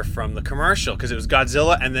monster from the commercial, because it was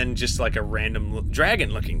Godzilla and then just like a random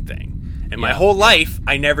dragon-looking thing. And my whole life,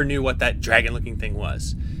 I never knew what that dragon-looking thing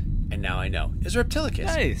was. And now I know. It's Reptilicus.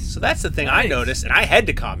 Nice. So that's the thing I noticed, and I had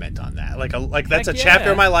to comment on that. Like that's a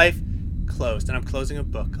chapter of my life closed, and I'm closing a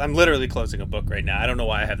book. I'm literally closing a book right now. I don't know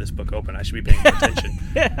why I have this book open. I should be paying more attention.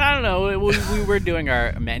 I don't know. We were doing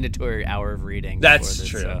our mandatory hour of reading. That's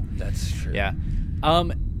true. So. That's true. Yeah.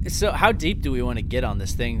 So how deep do we want to get on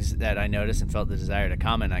these things that I noticed and felt the desire to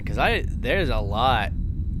comment on? Because there's a lot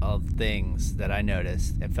of things that I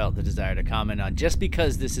noticed and felt the desire to comment on, just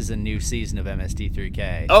because this is a new season of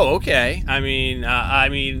MST3K. Oh, okay. I mean,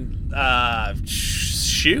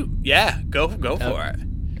 shoot. Yeah, go for it.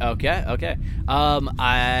 Okay.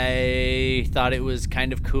 I thought it was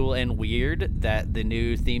kind of cool and weird that the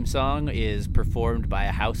new theme song is performed by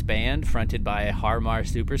a house band fronted by Harmar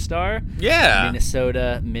Superstar. Yeah.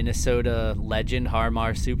 Minnesota legend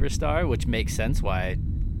Harmar Superstar, which makes sense why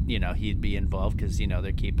he'd be involved, because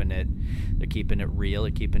they're keeping it real,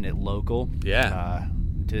 they're keeping it local. Yeah.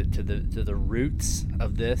 To the roots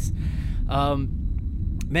of this.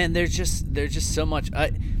 Man, there's just so much.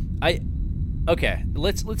 Okay,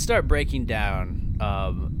 let's start breaking down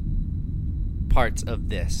parts of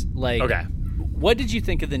this. Like, okay, what did you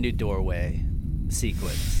think of the new doorway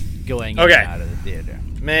sequence going in and out of the theater?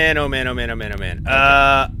 Man, oh man.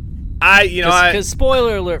 Okay. Because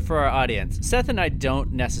spoiler alert for our audience, Seth and I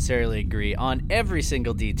don't necessarily agree on every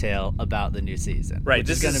single detail about the new season. Right,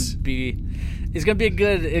 it's gonna be a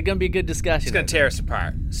good discussion. It's gonna tear us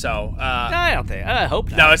apart. So I don't think. I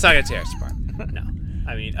hope not. No, it's not gonna tear us apart. No,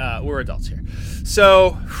 I mean we're adults here.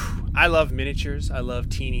 So I love miniatures. I love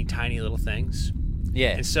teeny tiny little things.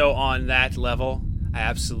 Yeah. And so on that level, I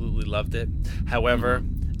absolutely loved it. However,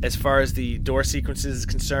 as far as the door sequences is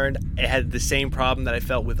concerned, it had the same problem that I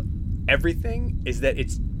felt with everything, is that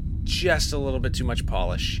it's just a little bit too much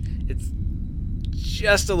polish. It's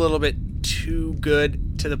just a little bit too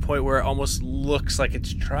good, to the point where it almost looks like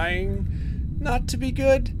it's trying not to be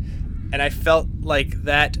good. And I felt like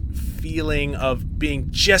that feeling of being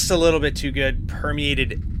just a little bit too good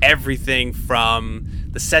permeated everything, from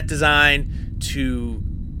the set design to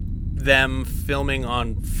them filming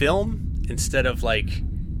on film instead of like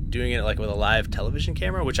doing it like with a live television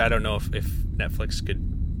camera, which I don't know if Netflix could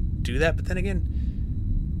do that. But then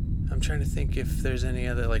again, I'm trying to think if there's any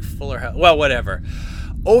other like fuller help. Well, whatever.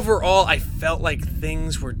 Overall, I felt like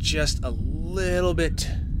things were just a little bit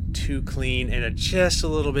too clean and just a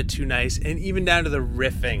little bit too nice, and even down to the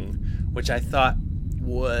riffing, which I thought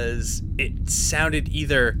it sounded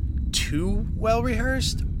either too well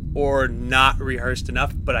rehearsed or not rehearsed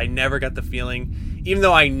enough, but I never got the feeling, even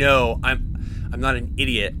though I know I'm not an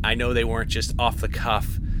idiot, I know they weren't just off the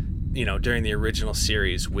cuff, during the original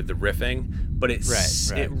series with the riffing, but it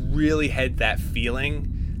really had that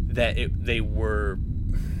feeling that they were,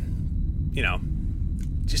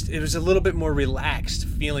 just it was a little bit more relaxed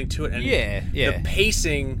feeling to it, and the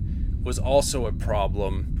pacing was also a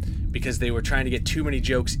problem because they were trying to get too many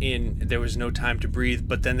jokes in. There was no time to breathe,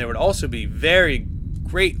 but then there would also be very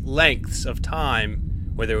great lengths of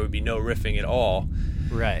time where there would be no riffing at all.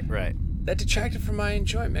 Right. That detracted from my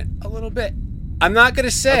enjoyment a little bit. I'm not going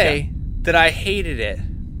to say that I hated it,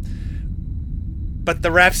 but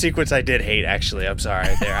the rap sequence I did hate, actually. I'm sorry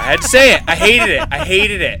there. I had to say it. I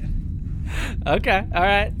hated it. Okay. All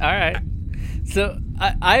right. So,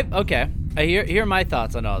 I hear my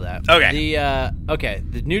thoughts on all that. Okay.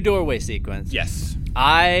 The new doorway sequence. Yes.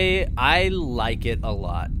 I like it a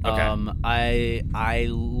lot. Okay. I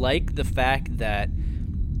like the fact that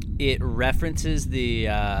it references the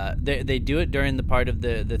they do it during the part of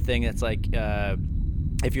the thing that's like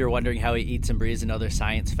if you're wondering how he eats and breathes and other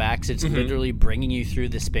science facts, it's literally bringing you through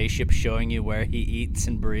the spaceship, showing you where he eats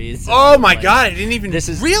and breathes. Oh my god, I didn't even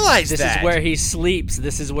realize that. This is where he sleeps.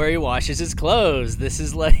 This is where he washes his clothes. This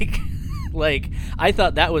is like I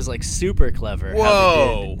thought that was like super clever.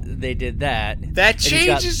 Whoa. How they did that. That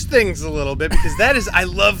changes things a little bit because I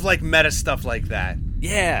love like meta stuff like that.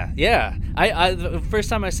 Yeah. I the first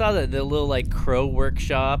time I saw that, the little like crow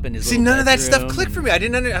workshop and his none of that stuff clicked for me. I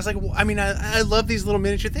didn't I was like, well, I mean, I love these little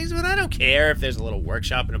miniature things, but I don't care if there's a little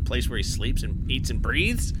workshop in a place where he sleeps and eats and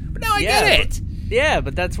breathes. But now I get it.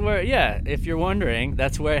 But that's where if you're wondering,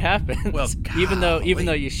 that's where it happens. Well, even though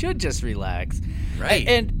you should just relax. Right.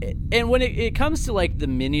 And when it comes to like the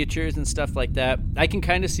miniatures and stuff like that, I can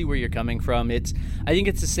kind of see where you're coming from. I think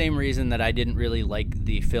it's the same reason that I didn't really like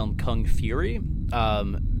the film Kung Fury,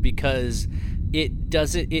 because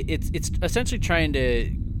it's essentially trying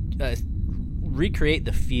to recreate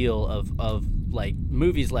the feel of like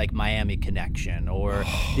movies like Miami Connection or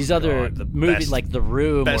these other movies like The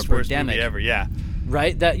Room or Birdemic. Movie ever, yeah.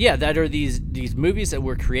 Right? That are these movies that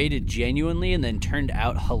were created genuinely and then turned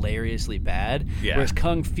out hilariously bad. Yeah. Whereas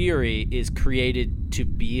Kung Fury is created to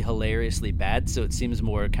be hilariously bad, so it seems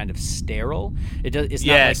more kind of sterile. It's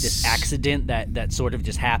not like this accident that sort of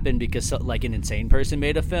just happened because like an insane person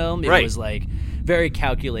made a film. It was like very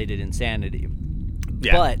calculated insanity.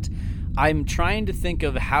 Yeah. But I'm trying to think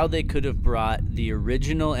of how they could have brought the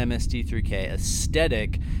original MST3K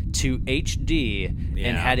aesthetic to HD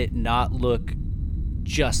and had it not look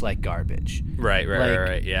just like garbage. Right.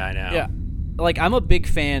 Yeah, I know. Yeah. Like, I'm a big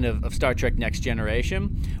fan of Star Trek Next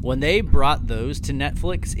Generation. When they brought those to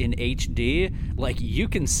Netflix in HD, like, you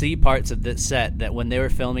can see parts of this set that when they were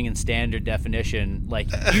filming in standard definition, like,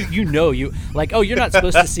 you're not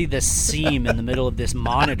supposed to see this seam in the middle of this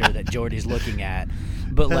monitor that Geordi's looking at.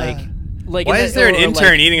 But, like why is there an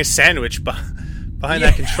intern eating a sandwich behind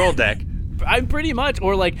that control deck? I'm pretty much,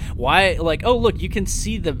 or like, why, like, oh look, you can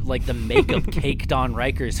see the makeup caked on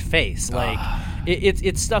Riker's face, like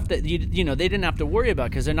it's stuff that you know they didn't have to worry about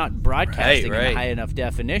because they're not broadcasting in high enough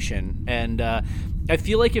definition, and I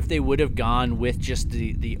feel like if they would have gone with just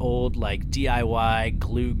the old like DIY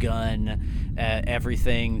glue gun,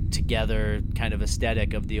 everything together kind of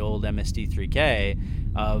aesthetic of the old MST3K,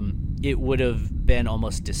 it would have been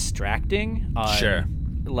almost distracting.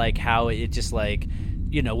 Like how it just like.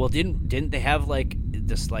 You know, well, didn't they have like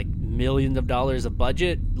this like millions of dollars of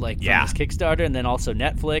budget like from this Kickstarter and then also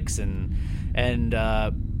Netflix and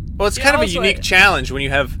well, it's kind of a unique challenge when you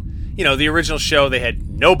have, you know, the original show they had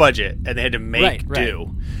no budget and they had to make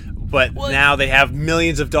do, but now they have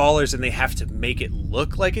millions of dollars and they have to make it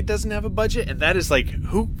look like it doesn't have a budget, and that is like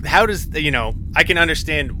how does, you know, I can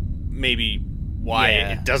understand maybe why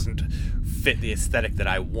it doesn't fit the aesthetic that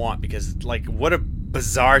I want, because like what a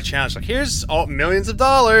bizarre challenge. Like, here's all millions of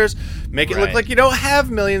dollars, make it look like you don't have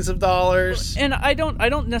millions of dollars. And I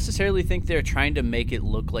don't necessarily think they're trying to make it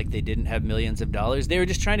look like they didn't have millions of dollars. They were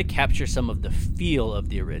just trying to capture some of the feel of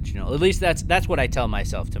the original. At least that's what I tell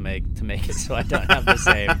myself to make it so I don't have the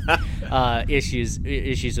same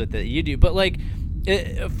issues with it you do. But like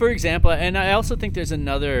for example, and I also think there's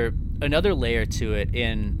another layer to it.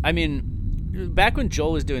 I mean, back when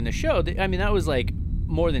Joel was doing the show, I mean, that was like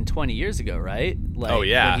more than 20 years ago, right? Like,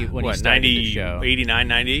 when he started the show. 89,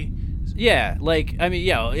 90? Yeah, like, I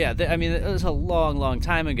mean, I mean, it was a long, long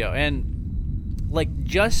time ago. And, like,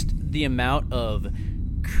 just the amount of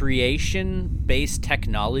creation-based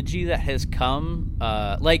technology that has come,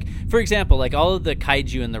 like for example, like all of the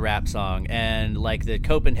kaiju in the rap song and like the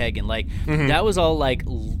Copenhagen, like that was all like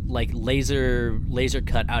laser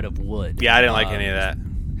cut out of wood. Yeah, I didn't like any of that.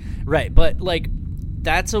 Right, but like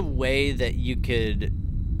that's a way that you could.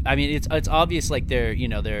 I mean, it's obvious like they're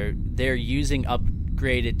using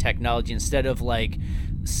upgraded technology instead of like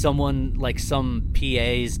someone like some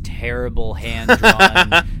PA's terrible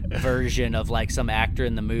hand-drawn version of like some actor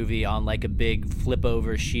in the movie on like a big flip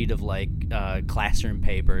over sheet of like classroom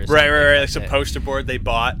paper. Right. Like some poster board they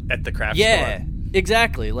bought at the craft store. Yeah,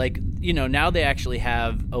 exactly. Like, now they actually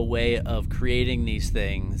have a way of creating these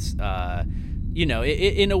things, in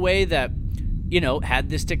a way that, had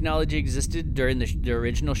this technology existed during the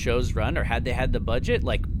original show's run, or had they had the budget,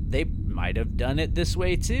 like they might have done it this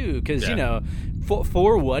way too. Because,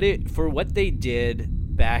 for what they did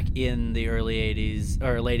back in the early 80s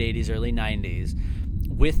or late 80s, early 90s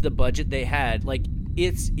with the budget they had, like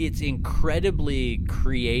it's incredibly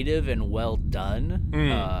creative and well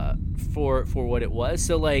done for what it was.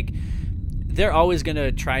 So like they're always going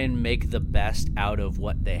to try and make the best out of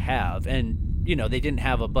what they have. And they didn't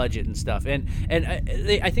have a budget and stuff. And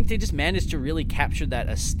I think they just managed to really capture that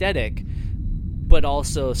aesthetic, but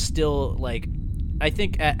also still like, I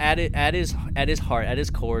think at his heart, at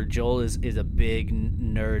his core, Joel is a big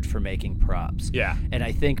nerd for making props. Yeah. And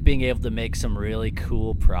I think being able to make some really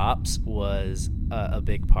cool props was a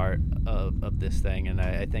big part of this thing. And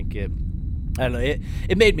I think it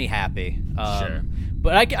made me happy. Sure.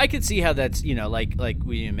 But I could see how that's, like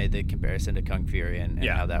we made the comparison to Kung Fury and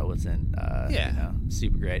how that wasn't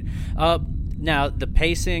super great. Now, the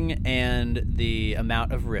pacing and the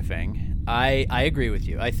amount of riffing, I agree with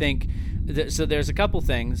you. I think so. There's a couple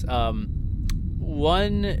things.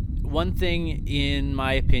 One thing, in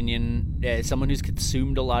my opinion, as someone who's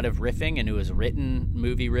consumed a lot of riffing and who has written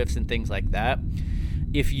movie riffs and things like that,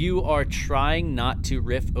 if you are trying not to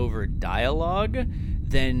riff over dialogue,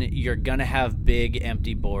 then you're gonna have big,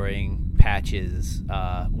 empty, boring patches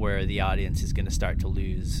where the audience is gonna start to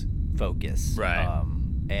lose focus. Right.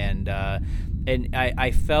 And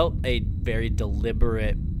I felt a very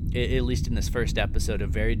deliberate, at least in this first episode, a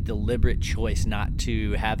very deliberate choice not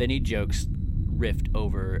to have any jokes riffed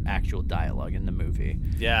over actual dialogue in the movie.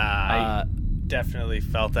 Yeah, I definitely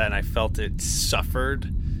felt that, and I felt it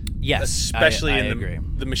suffered. Yes, especially I in agree.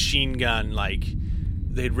 The machine gun, like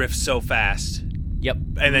they'd riff so fast. Yep,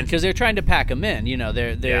 and then because they're trying to pack them in,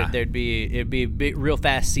 it'd be big, real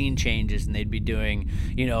fast scene changes, and they'd be doing,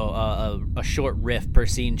 a short riff per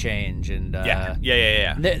scene change, and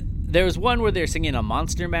There was one where they're singing a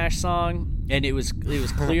Monster Mash song, and it was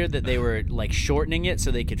clear that they were like shortening it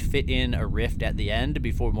so they could fit in a riff at the end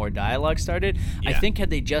before more dialogue started. Yeah. I think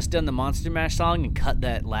had they just done the Monster Mash song and cut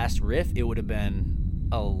that last riff, it would have been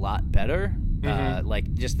a lot better. But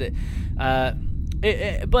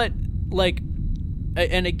like.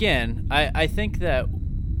 And again, I think that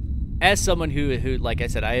as someone who like I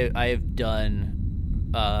said, I have done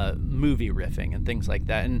movie riffing and things like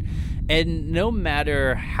that, and no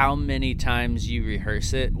matter how many times you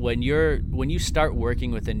rehearse it, when you start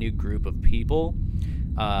working with a new group of people,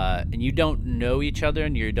 and you don't know each other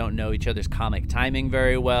and you don't know each other's comic timing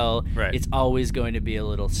very well, right, it's always going to be a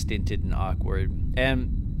little stinted and awkward.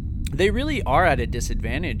 And they really are at a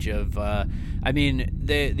disadvantage of,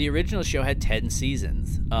 the original show had 10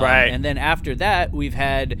 seasons. Right. And then after that, we've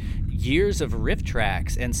had years of riff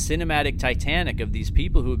tracks and cinematic Titanic of these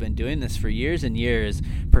people who have been doing this for years and years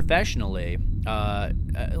professionally,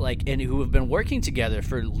 and who have been working together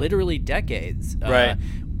for literally decades. Right.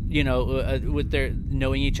 With their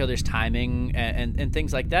knowing each other's timing and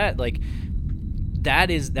things like that. Like, that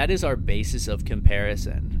is our basis of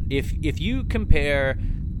comparison. If you compare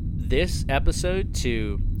this episode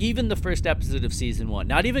to even the first episode of season 1,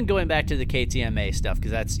 not even going back to the KTMA stuff,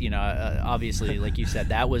 because that's obviously like you said,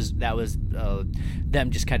 that was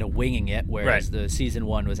them just kind of winging it, whereas the season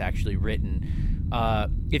 1 was actually written.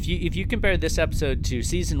 If you compare this episode to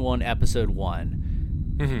season 1 episode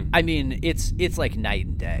 1, I mean it's like night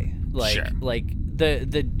and day. Like sure. Like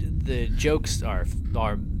the jokes are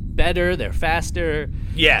better, they're faster.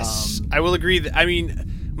 Yes, I will agree that. I mean,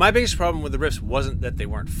 my biggest problem with the riffs wasn't that they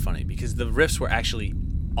weren't funny, because the riffs were actually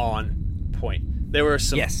on point. There were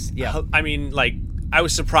some. Yes. Yeah. I mean, like, I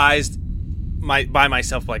was surprised by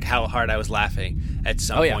myself, like how hard I was laughing at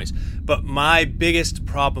some points. But my biggest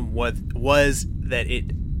problem was that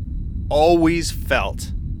it always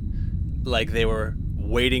felt like they were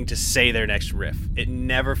waiting to say their next riff. It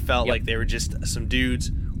never felt like they were just some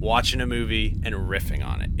dudes watching a movie and riffing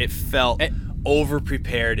on it. It felt over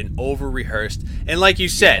prepared and over rehearsed, and like you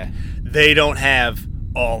said, they don't have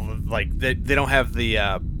they don't have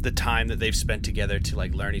the time that they've spent together to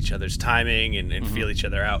like learn each other's timing and feel each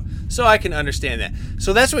other out. So I can understand that.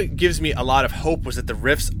 So that's what gives me a lot of hope, was that the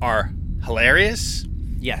riffs are hilarious.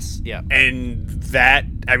 Yes. Yeah. And that,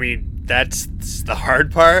 I mean, that's the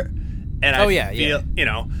hard part. And I feel, you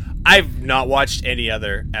know, I've not watched any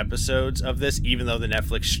other episodes of this, even though the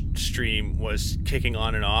Netflix stream was kicking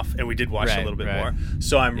on and off, and we did watch a little bit more.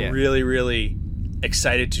 So I'm really, really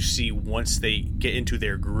excited to see once they get into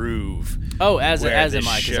their groove. Oh, as am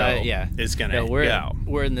I, because is gonna go.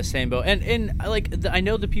 We're in the same boat, and like I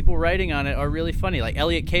know the people writing on it are really funny. Like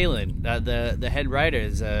Elliot Kalin, the head writer,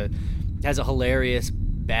 has a hilarious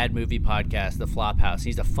bad movie podcast, The Flophouse.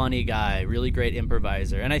 He's a funny guy, really great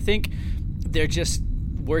improviser, and I think they're just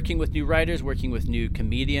working with new writers, working with new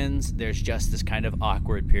comedians. There's just this kind of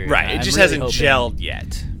awkward period. Right, it just hasn't gelled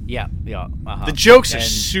yet. Yeah. The jokes are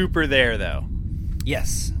super there, though.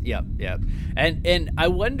 Yes. Yep. And I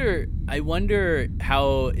wonder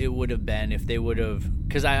how it would have been if they would have,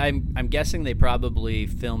 because I'm guessing they probably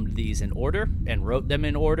filmed these in order and wrote them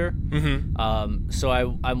in order. Mm-hmm. So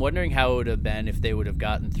I'm wondering how it would have been if they would have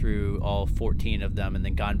gotten through all 14 of them and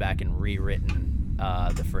then gone back and rewritten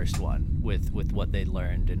the first one with what they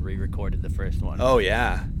learned and re-recorded the first one. Oh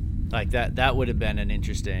yeah, like that would have been an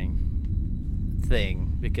interesting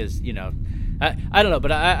thing, because you know. I don't know,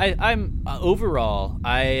 but I'm overall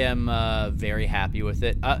I am very happy with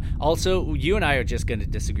it. Also, you and I are just going to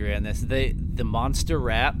disagree on this. The monster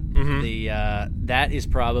rap, that is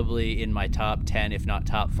probably in my top 10, if not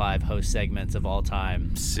top 5 host segments of all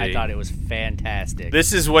time. See. I thought it was fantastic.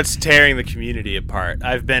 This is what's tearing the community apart.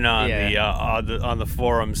 I've been on the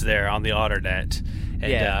forums there on the Otternet,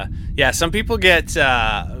 and some people get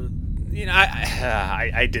I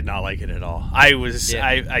did not like it at all.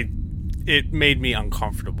 It made me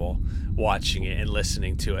uncomfortable watching it and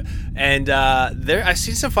listening to it. And I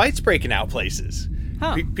see some fights breaking out places.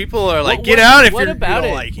 Huh. People are like, "Get out if you don't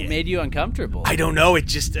like it." What made you uncomfortable? I don't know. It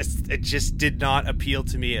just did not appeal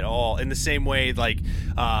to me at all. In the same way, like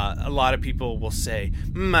a lot of people will say,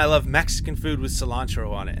 "I love Mexican food with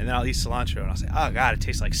cilantro on it," and then I'll eat cilantro and I'll say, "Oh God, it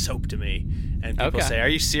tastes like soap to me." And people say, "Are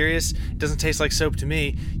you serious? It doesn't taste like soap to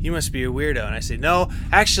me. You must be a weirdo." And I say, "No,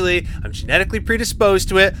 actually, I'm genetically predisposed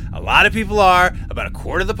to it. A lot of people are. About a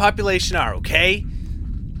quarter of the population are. Okay,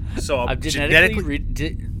 so I'm genetically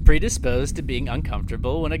predisposed to being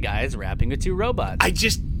uncomfortable when a guy is rapping with 2 robots."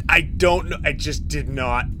 I don't know. I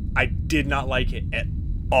did not like it at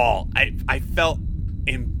all. I felt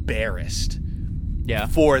embarrassed.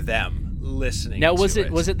 For them. Listening now, was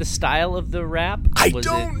it the style of the rap? I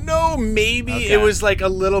don't know. Maybe it was like a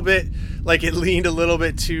little bit, like it leaned a little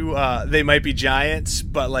bit to They Might Be Giants,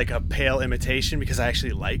 but like a pale imitation, because I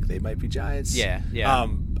actually like They Might Be Giants. Yeah.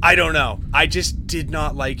 I don't know. I just did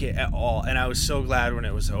not like it at all, and I was so glad when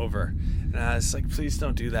it was over. And I was like, please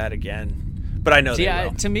don't do that again. But I know they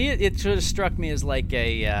will. To me, it sort of struck me as I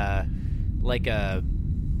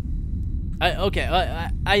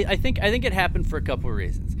think it happened for a couple of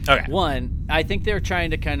reasons. Okay. One, I think they're trying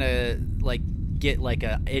to kind of like get like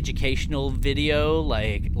a educational video,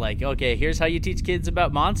 like okay, here's how you teach kids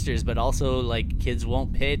about monsters, but also like kids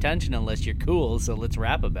won't pay attention unless you're cool, so let's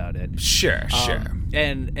rap about it. Sure.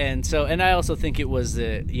 And I also think it was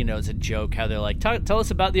it's a joke how they're like, tell us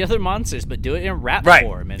about the other monsters, but do it in rap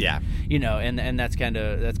form, and and that's kind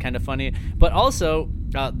of funny, but also.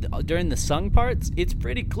 During the sung parts, it's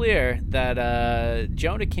pretty clear that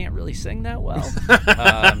Jonah can't really sing that well.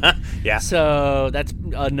 So that's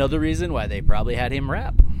another reason why they probably had him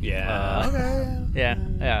rap. But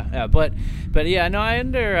yeah, no,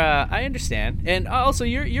 I understand. And also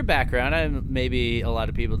your background. Maybe a lot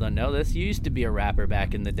of people don't know this. You used to be a rapper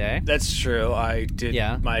back in the day. That's true. I did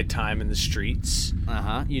my time in the streets.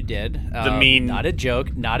 You did. Not a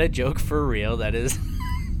joke for real. That is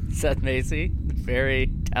Seth Macy.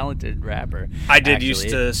 Very talented rapper. I did used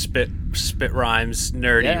to spit rhymes,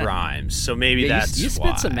 nerdy rhymes. So maybe that's you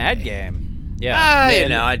spit some Mad Game. Yeah,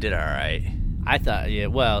 I did all right. I thought,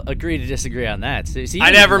 well, agree to disagree on that. So, I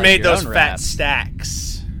never made those fat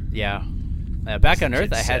stacks. Yeah. Back on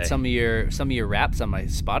Earth, I had some of your raps on my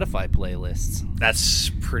Spotify playlists. That's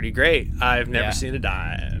pretty great. I've never seen a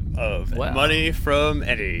dime of money from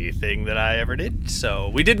anything that I ever did. So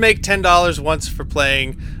we did make $10 once for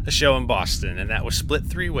playing a show in Boston, and that was split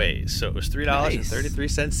 3 ways. So it was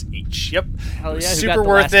 $3.33 each. Yep. Hell yeah, super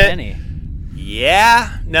worth it. Penny?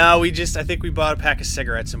 Yeah. No, I think we bought a pack of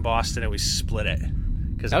cigarettes in Boston and we split it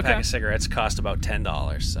because a pack of cigarettes cost about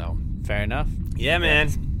 $10. So fair enough. Yeah,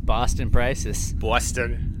 man. Boston prices.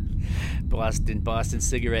 Boston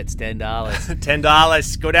cigarettes, $10.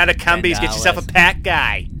 $10. Go down to Cumbies, get yourself a pack,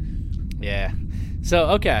 guy. Yeah.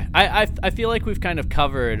 So okay, I feel like we've kind of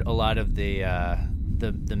covered a lot of the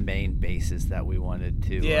main bases that we wanted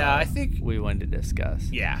to. Yeah, I think we wanted to discuss.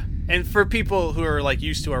 Yeah, and for people who are like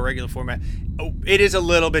used to our regular format, it is a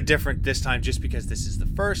little bit different this time, just because this is the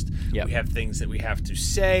first. Yep. We have things that we have to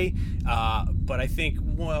say, but I think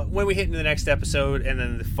when we hit into the next episode and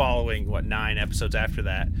then the following 9 episodes after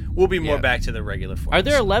that, we'll be more back to the regular format. Are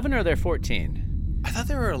there 11 or are there 14? I thought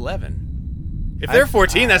there were 11. If they're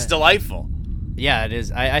 14, that's delightful. Yeah, it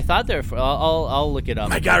is. I thought there. I'll look it up.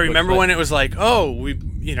 My God, remember when it was like, oh,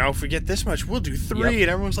 if we get this much, we'll do 3,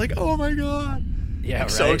 and everyone's like, oh my God. Yeah, I'm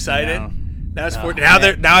so excited. Now it's 14.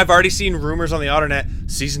 Man. Now I've already seen rumors on the internet.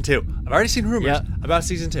 Season 2. I've already seen rumors about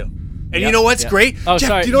season 2. And you know what's great? Oh, Jeff,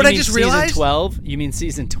 sorry. Do you know what I mean just season realized? 12? You mean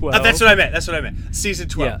season 12? That's what I meant. Season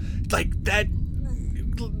 12. Yeah. Like that.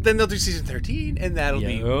 Then they'll do season 13, and that'll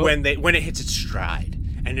be when it hits its stride,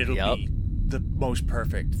 and it'll be the most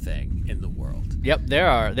perfect thing in the world. Yep. There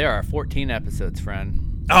are 14 episodes,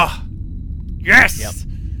 friend. Oh, yes.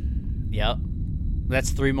 Yep. That's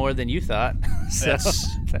 3 more than you thought. So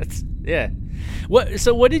that's yeah.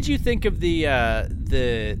 What did you think of the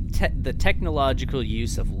technological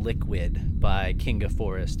use of liquid by Kinga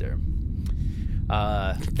Forrester?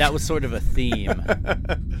 That was sort of a theme.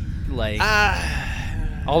 Like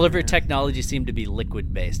all of her technology seemed to be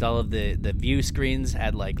liquid based. All of the view screens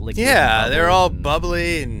had like liquid. Yeah, they're all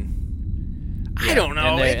bubbly and I don't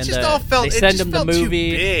know. It just all felt. They send it just them the felt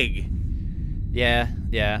movie. Too big. Yeah.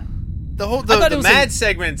 The mad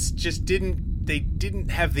segments just didn't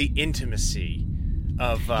have the intimacy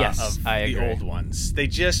of the old ones. They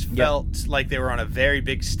just felt like they were on a very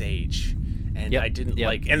big stage, and I didn't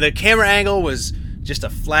like. And the camera angle was just a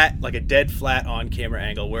dead flat on camera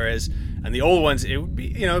angle, whereas on the old ones it would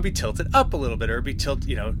be it'd be tilted up a little bit, or it'd be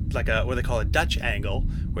tilted like what they call a Dutch angle,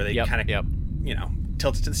 where they kind of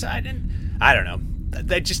tilt it to the side, and I don't know.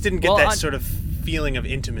 They just didn't get that sort of feeling of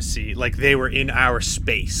intimacy, like they were in our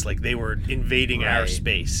space, like they were invading our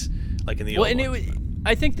space, like in the old one.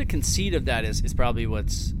 I think the conceit of that is probably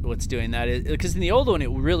what's doing that, is because in the old one it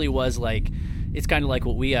really was like, it's kind of like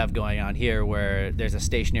what we have going on here, where there's a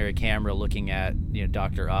stationary camera looking at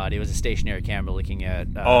Dr. Odd. It was a stationary camera looking at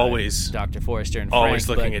always Dr. Forrester and Frank, always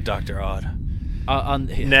looking at Dr. Odd.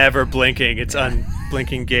 Never blinking. It's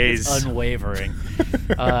unblinking gaze. It's unwavering.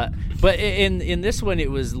 But in this one, it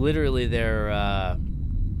was literally they're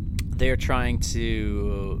trying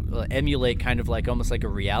to emulate kind of like almost like a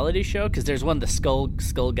reality show, because there's one of the skull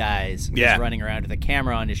guys who's running around with a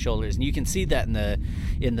camera on his shoulders, and you can see that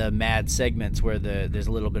in the mad segments where there's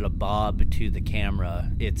a little bit of bob to the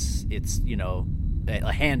camera. It's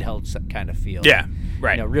a handheld kind of feel. Yeah,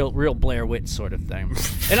 right. Real Blair Witch sort of thing.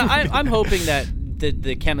 And I'm hoping that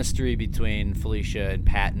the chemistry between Felicia and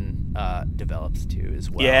Patton develops too as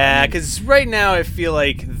well. Yeah, because right now I feel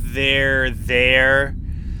like they're there.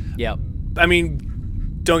 Yep. I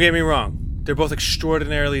mean, don't get me wrong. They're both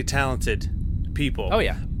extraordinarily talented people. Oh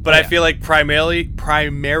yeah. But I feel like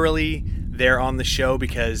primarily they're on the show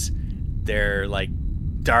because they're like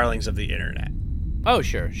darlings of the internet. Oh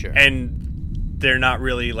sure. And they're not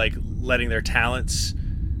really like letting their talents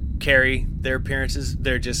carry their appearances.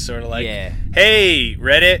 They're just sort of like, hey,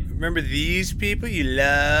 Reddit, remember these people you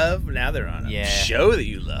love? Now they're on a show that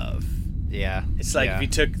you love. Yeah. It's like if you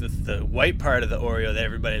took the white part of the Oreo that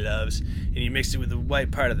everybody loves and you mixed it with the white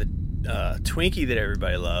part of the Twinkie that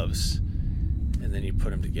everybody loves, and then you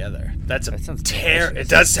put them together. That sounds terrible. It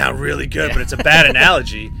does sound really good, but it's a bad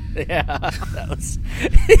analogy. Yeah. That was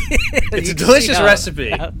it's a delicious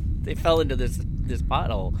recipe. They fell into this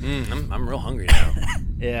pothole. I'm real hungry now.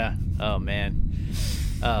 Yeah. Oh man.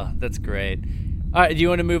 Oh, that's great. All right. Do you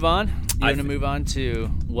want to move on? You want to move on to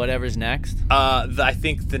whatever's next? I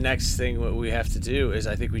think the next thing what we have to do is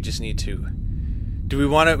I think we just need to. Do we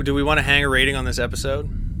want to hang a rating on this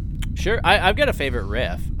episode? Sure. I've got a favorite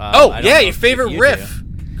riff. Your favorite riff.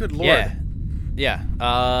 Good Lord. Yeah.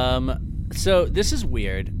 So this is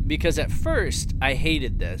weird because at first I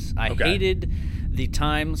hated this. I hated the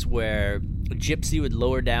times where Gypsy would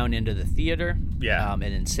lower down into the theater and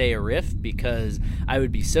then say a riff, because I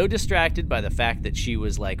would be so distracted by the fact that she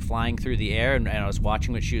was like flying through the air and I was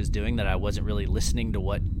watching what she was doing that I wasn't really listening to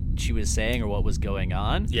what she was saying or what was going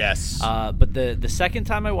on. Yes. But the second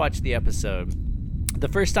time I watched the episode, the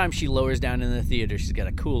first time she lowers down in the theater, she's got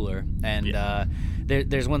a cooler, and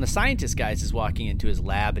there's one of the scientist guys is walking into his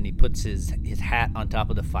lab, and he puts his hat on top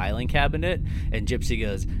of the filing cabinet, and Gypsy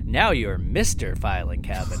goes, "Now you're Mr. Filing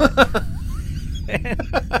Cabinet."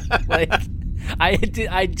 Like,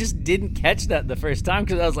 I just didn't catch that the first time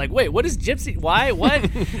because I was like, wait, what is Gypsy? Why? What?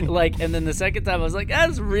 Like, and then the second time I was like,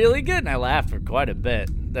 that's really good, and I laughed for quite a bit.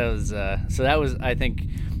 that was I think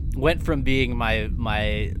went from being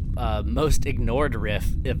my most ignored riff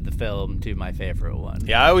of the film to my favorite one.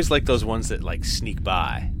 Yeah, I always like those ones that like sneak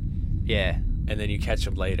by. Yeah. And then you catch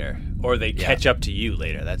them later, or they catch up to you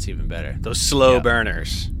later. That's even better. Those slow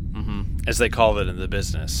burners, as they call it in the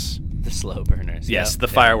business. The slow burners. Yes, the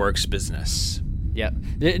fireworks business. Yep.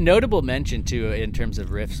 The notable mention too in terms of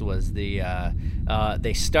riffs was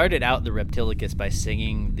they started out the Reptilicus by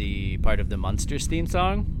singing the part of the Munsters theme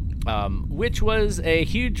song, which was a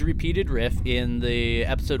huge repeated riff in the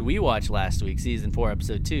episode we watched last week, season 4,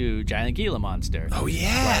 episode 2, Giant Gila Monster. Oh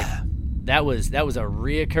yeah. That was a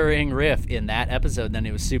reoccurring riff in that episode. Then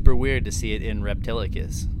it was super weird to see it in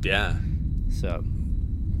Reptilicus. Yeah. So,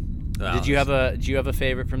 Well, did you have a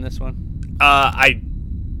favorite from this one? I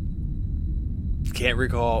can't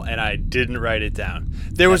recall, and I didn't write it down.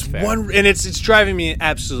 There was fair. one, and it's driving me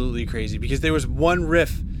absolutely crazy because there was one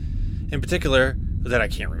riff in particular that I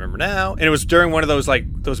can't remember now, and it was during one of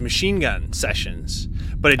those machine gun sessions.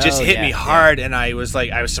 But it just hit me hard, and I was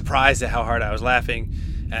surprised at how hard I was laughing,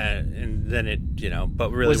 and then it,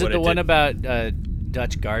 but really, Was it what the one did, about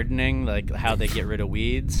Dutch gardening, like how they get rid of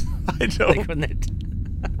weeds? I know. Like when they're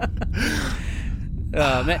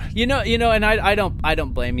man, and I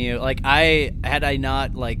don't blame you. Like had I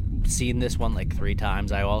not like seen this one like 3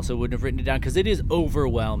 times, I also wouldn't have written it down because it is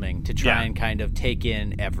overwhelming to try and kind of take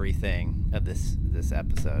in everything of this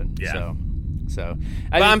episode. Yeah. So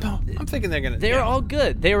I'm thinking they were all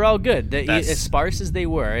good. They were all good. That's- As sparse as they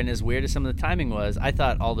were, and as weird as some of the timing was, I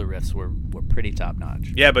thought all the riffs were pretty top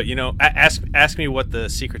notch. Yeah, but ask me what the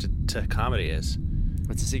secret to comedy is.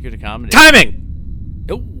 What's the secret to comedy? Timing.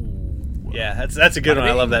 Oh. Yeah, that's a good one.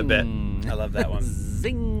 I love that bit. Bing. I love that one.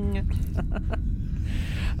 Zing.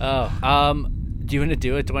 Do you want to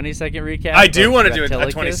do a 20-second recap? I do want to do a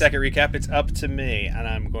Reptilicus? 20-second recap. It's up to me, and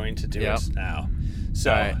I'm going to do it now. So,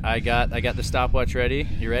 All right, I got the stopwatch ready.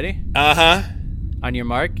 You ready? Uh-huh. On your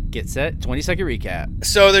mark, get set. 20-second recap.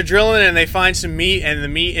 So they're drilling, and they find some meat, and the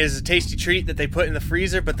meat is a tasty treat that they put in the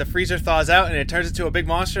freezer, but the freezer thaws out, and it turns into a big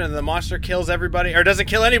monster, and the monster kills everybody, or doesn't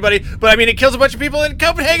kill anybody, but, it kills a bunch of people in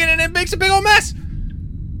Copenhagen, and it makes a big old mess.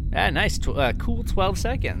 Ah, nice. Cool 12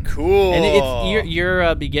 seconds. Cool. And it's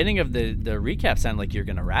your beginning of the recap sounded like you're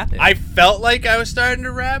going to wrap it. I felt like I was starting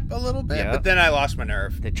to rap a little bit, Yeah. but then I lost my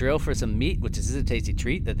nerve. The drill for some meat, which is a tasty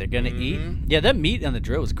treat that they're going to eat. Yeah, that meat on the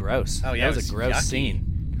drill was gross. Oh, yeah, that was a gross yucky.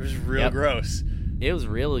 scene. It was real gross. It was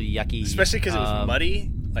really yucky. Especially because it was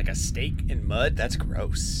muddy, like a steak in mud. That's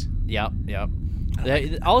gross. Yep.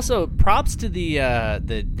 Also, props to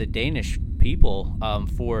the Danish people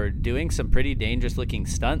for doing some pretty dangerous looking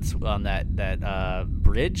stunts on that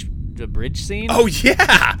bridge, the bridge scene. Oh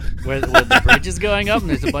yeah, where the bridge is going up and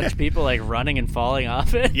there's a bunch of people like running and falling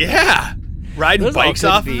off it. Yeah, riding Those all bikes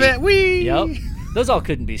couldn't off be- of it. Whee! Yep. Those all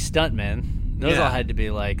couldn't be stuntmen. Those Yeah. all had to be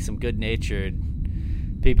like some good natured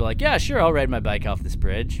people. Like, yeah, sure, I'll ride my bike off this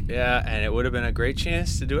bridge. Yeah, and it would have been a great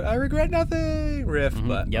chance to do it. I regret nothing riff,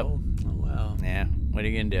 but Yep. oh well. Yeah. What are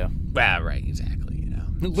you gonna do? Well, right, exactly.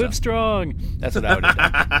 Live strong. That's what I would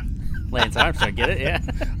have done. Lance Armstrong, get it? Yeah.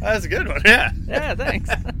 That's a good one. Yeah. Yeah,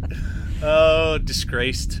 thanks. Oh,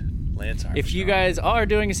 disgraced Lance Armstrong. If you guys are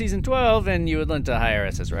doing a season 12 and you would like to hire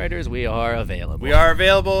us as writers, we are available. We are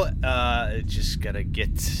available. Just gotta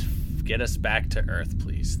get us back to Earth,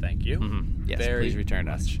 please. Thank you. Mm-hmm. Yes, Very please return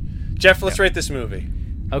us. Jeff, let's rate this movie.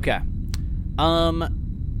 Okay.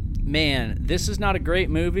 Man, this is not a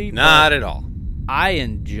great movie. Not at all. I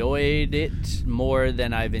enjoyed it more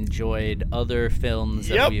than I've enjoyed other films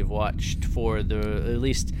that we've watched for at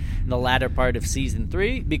least the latter part of season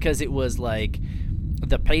 3, because it was like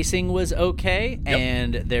the pacing was okay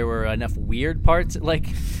and there were enough weird parts, like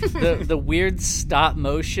the weird stop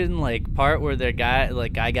motion like part where the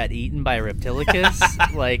guy got eaten by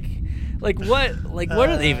Reptilicus. like what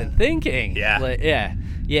are they even thinking? Yeah.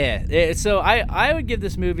 So I would give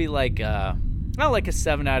this movie like a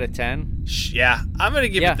 7 out of 10. Yeah, I'm gonna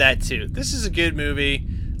give it that too. This is a good movie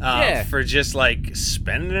for just like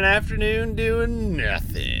spending an afternoon doing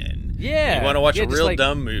nothing. Yeah, you want to watch a real like,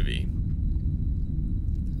 dumb movie.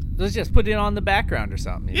 Let's just put it on the background or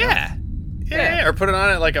something. You know? Yeah, or put it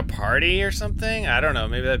on at like a party or something. I don't know.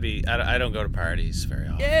 Maybe that'd be. I don't go to parties very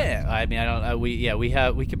often. Yeah, I mean, I don't.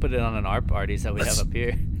 We could put it on our parties that we have up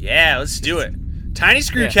here. Yeah, let's do it. Tiny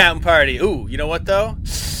screw counting party. Ooh, you know what though?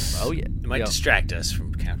 Oh yeah, it might distract us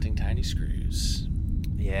from counting tiny screws.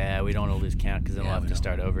 Yeah, we don't want to lose count because then we'll have to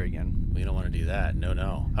start over again. We don't want to do that.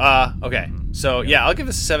 No. Okay. So I'll give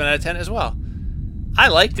this a 7 out of 10 as well. I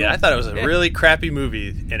liked it. I thought it was a really crappy movie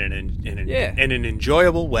in an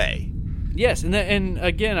enjoyable way. Yes, and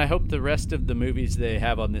again, I hope the rest of the movies they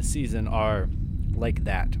have on this season are like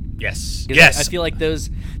that. Yes. 'Cause Yes. I feel like those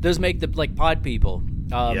make the like Pod People.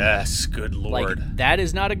 Yes. Good Lord. Like that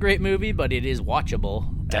is not a great movie, but it is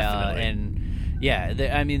watchable. Definitely. And yeah,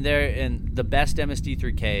 they're in the best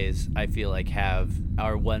MST3Ks. I feel like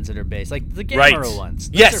are ones that are based like the Gamera ones.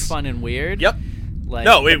 Those Yes. are fun and weird. Yep. Like,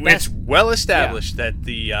 No, the best- it's well established that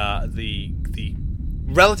the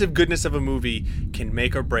relative goodness of a movie can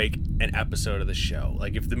make or break an episode of the show.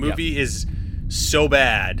 Like if the movie is so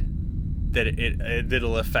bad that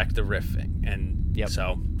it'll affect the riffing, and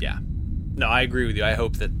so yeah. No, I agree with you. I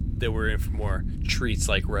hope that we're in for more treats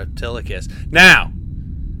like Reptilicus. Now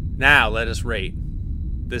let us rate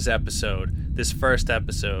this episode, this first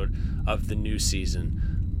episode of the new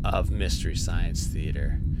season of Mystery Science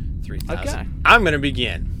Theater 3000. Okay. I'm going to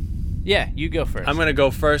begin. Yeah, you go first. I'm going to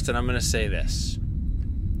go first, and I'm going to say this.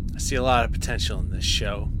 I see a lot of potential in this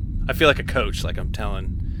show. I feel like a coach, like I'm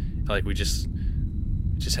telling, like we just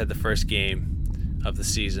had the first game of the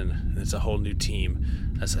season, and it's a whole new team.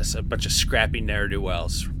 It's a bunch of scrappy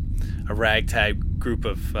ne'er-do-wells, a ragtag group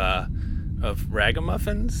of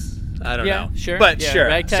ragamuffins. I don't know. Sure. But yeah, sure.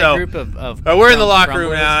 Ragtag So, group of we're in the locker room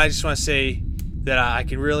grumblers. now. I just want to say that I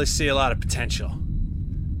can really see a lot of potential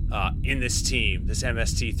in this team, this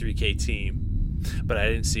MST3K team. But I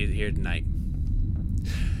didn't see it here tonight.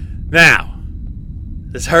 Now,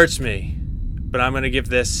 this hurts me, but I'm going to give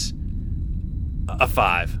this a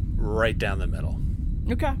 5, right down the middle.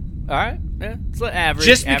 Okay. All right. Yeah. It's like average.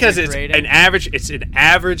 Just because average it's rating. an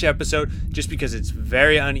average episode. Just because it's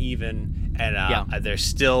very uneven, and they're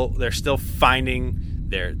still finding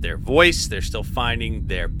their voice. They're still finding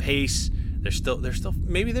their pace. They're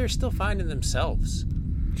still finding themselves.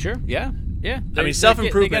 Sure. Yeah. Yeah. I mean,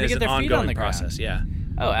 self-improvement is get an their feet on ongoing the ground. process. Yeah.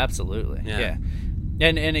 Oh, absolutely. Yeah.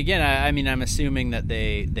 And again, I mean, I'm assuming that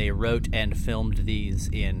they wrote and filmed these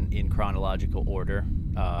in chronological order.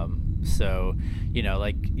 So,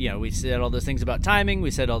 we said all those things about timing. We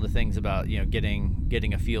said all the things about,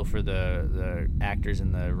 getting a feel for the actors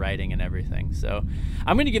and the writing and everything. So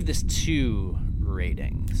I'm going to give this 2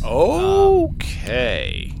 ratings.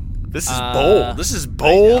 Okay. This is bold. This is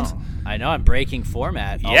bold. I know. I'm breaking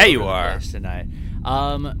format. Yeah, you all over the are. place tonight.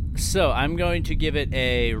 So I'm going to give it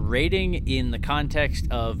a rating in the context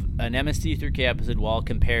of an MST3K episode wall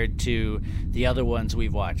compared to the other ones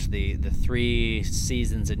we've watched, the 3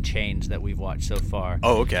 seasons and change that we've watched so far.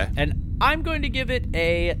 Oh, okay. And I'm going to give it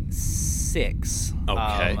a 6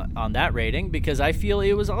 on that rating because I feel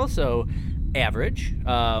it was also average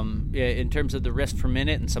in terms of the rest per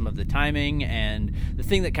minute and some of the timing. And the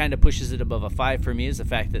thing that kind of pushes it above a 5 for me is the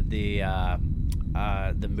fact that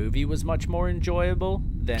the movie was much more enjoyable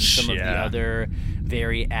than some of the other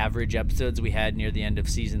very average episodes we had near the end of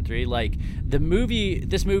season 3. Like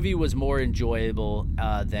this movie was more enjoyable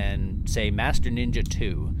than, say, Master Ninja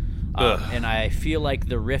 2. And I feel like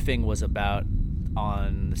the riffing was about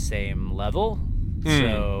on the same level.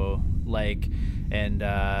 So like, and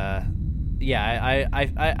I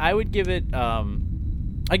would give it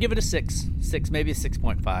I give it a 6, maybe a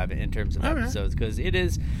 6.5 in terms of episodes because it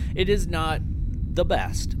is not the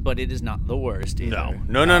best, but it is not the worst either.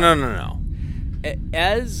 No.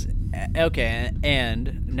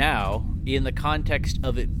 And now in the context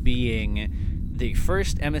of it being the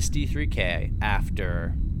first MST3K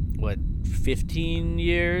after 15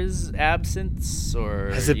 years absence,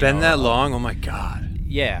 or has it been that long? Oh my god.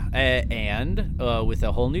 Yeah, and with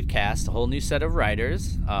a whole new cast, a whole new set of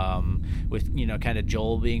writers, with kind of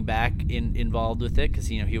Joel being back involved with it because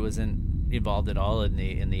he wasn't involved at all in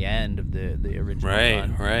the end of the original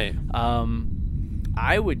run. Right.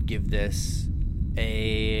 I would give this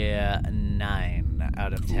a 9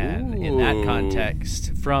 out of 10 in that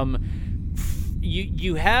context.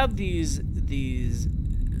 You have these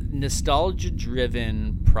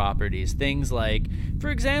nostalgia-driven properties, things like, for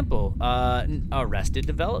example, Arrested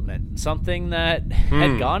Development, something that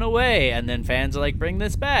had gone away, and then fans are like, bring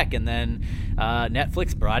this back, and then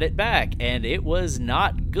Netflix brought it back, and it was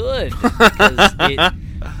not good because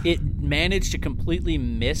it managed to completely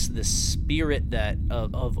miss the spirit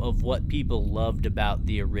of what people loved about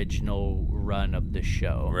the original run of the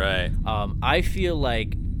show. Right. I feel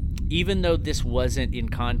like even though this wasn't in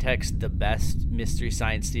context the best Mystery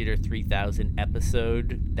Science Theater 3000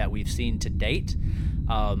 episode that we've seen to date,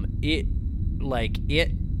 it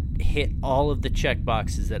hit all of the check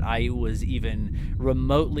boxes that I was even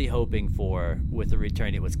remotely hoping for with the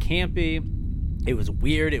return. It was campy. It was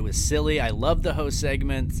weird. It was silly. I love the host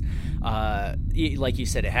segments. Like you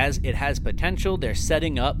said, it has potential. They're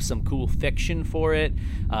setting up some cool fiction for it.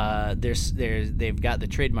 They've got the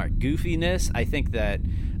trademark goofiness. I think that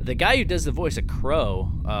the guy who does the voice of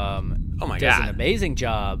Crow does an amazing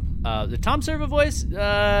job The Tom Servo voice,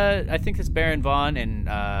 I think it's Baron Vaughn, and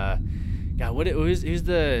who's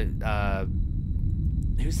the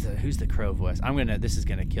Crow voice? This is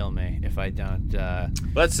gonna kill me if I don't.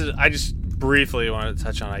 I just briefly wanted to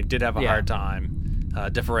touch on. I did have a hard time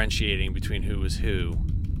differentiating between who was who.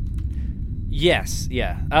 Yes,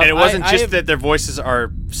 yeah, and it wasn't just that their voices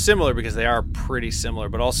are similar, because they are pretty similar,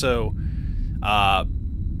 but also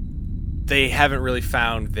they haven't really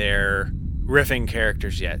found their riffing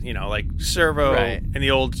characters yet. You know, like Servo and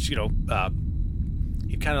the old, you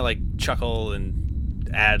kind of like chuckle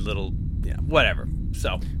and add little, whatever.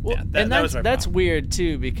 So that's weird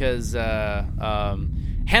too, because Hampton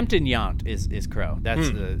Yount is Crow. That's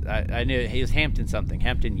I knew he was Hampton something.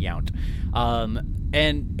 Hampton Yount,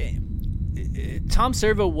 and Tom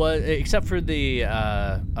Servo was, except for the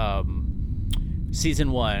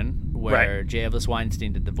season 1 where J. Evelyn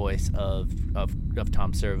Weinstein did the voice of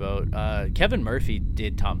Tom Servo. Kevin Murphy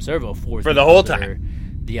did Tom Servo for the whole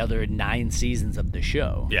time, the other 9 seasons of the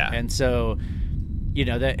show. Yeah, and so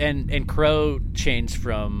that and Crow changed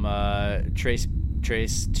from Trace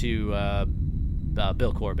to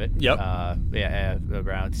Bill Corbett. Yep.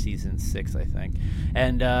 Around season 6, I think,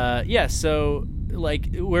 and so like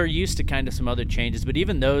we're used to kind of some other changes, but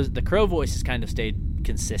even those, the Crow voice has kind of stayed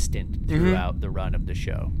consistent throughout the run of the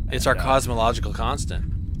show. It's our cosmological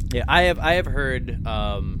constant. Yeah, I have heard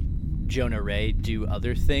Jonah Ray do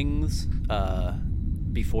other things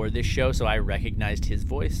before this show, so I recognized his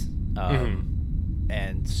voice,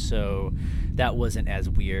 and so that wasn't as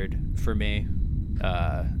weird for me.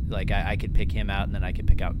 Like I could pick him out, and then I could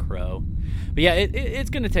pick out Crow. But yeah, it's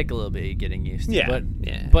going to take a little bit of getting used to.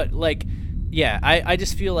 Yeah. But like, I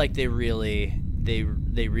just feel like they really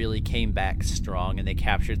came back strong, and they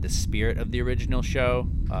captured the spirit of the original show.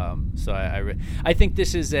 So I think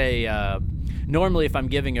this is a normally, if I'm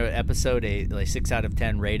giving an episode a 6 out of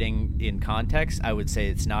 10 rating in context, I would say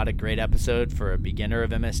it's not a great episode for a beginner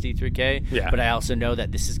of MST3K. Yeah. But I also know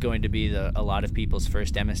that this is going to be a lot of people's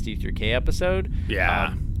first MST3K episode.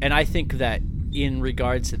 Yeah. And I think that in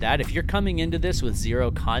regards to that, if you're coming into this with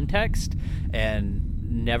zero context and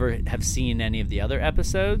never have seen any of the other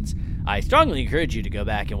episodes, I strongly encourage you to go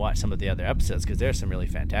back and watch some of the other episodes, because there's some really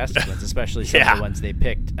fantastic ones, especially some of the ones they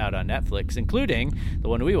picked out on Netflix, including the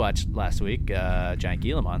one we watched last week, Giant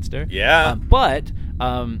Gila Monster. Yeah. But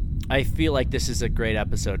I feel like this is a great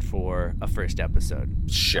episode for a first episode.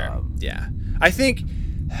 Sure. Yeah. I think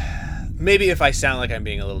maybe if I sound like I'm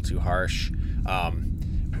being a little too harsh,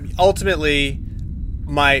 ultimately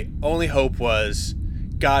my only hope was,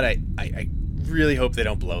 God, I really hope they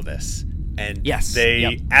don't blow this. And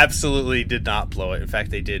they absolutely did not blow it. In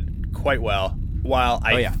fact, they did quite well. While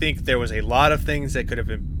I think there was a lot of things that could have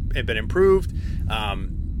been improved,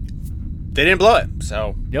 they didn't blow it.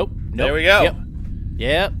 So nope. There we go.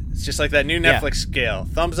 Yep. It's just like that new Netflix scale.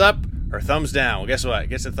 Thumbs up or thumbs down. Well, guess what? I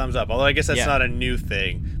guess a thumbs up. Although I guess that's not a new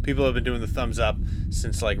thing. People have been doing the thumbs up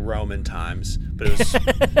since like Roman times. But it was,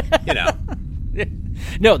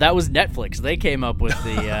 No, that was Netflix. They came up with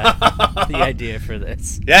the idea for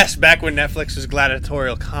this. Yes, back when Netflix was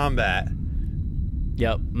gladiatorial combat.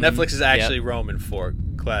 Yep. Netflix is actually Roman for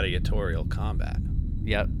gladiatorial combat.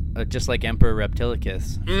 Yep. Just like Emperor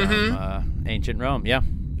Reptilicus from ancient Rome. Yeah.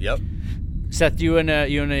 Yep. Seth, you wanna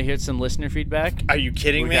hear some listener feedback? Are you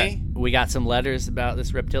kidding me? We got some letters about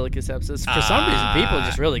this Reptilicus episode. For some reason, people are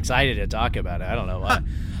just really excited to talk about it. I don't know why.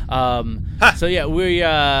 So yeah, we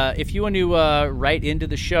if you want to write into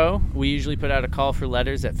the show, we usually put out a call for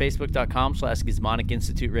letters at facebook.com/Gizmonic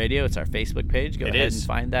Institute Radio. It's our Facebook page. Go ahead and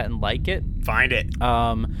find that and like it. Find it.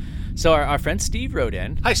 So our friend Steve wrote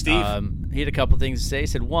in. Hi, Steve. He had a couple things to say. He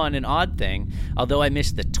said, one, an odd thing, although I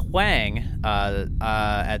missed the twang,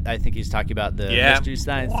 I think he's talking about the Mystery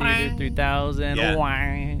Science Theater 3000.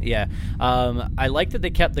 Yeah. I like that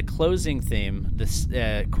they kept the closing theme, this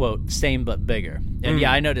quote, same but bigger. And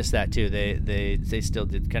I noticed that too. They still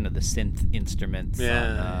did kind of the synth instruments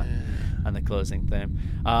on the closing theme.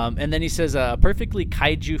 And then he says, a perfectly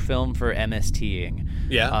kaiju film for MSTing.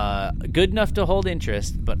 Yeah. Good enough to hold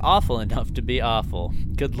interest, but awful enough to be awful.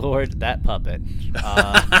 Good Lord, that puppet.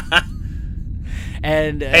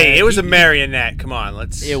 And hey, it was a marionette. Come on,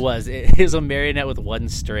 let's. It was a marionette with one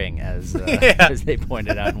string, as they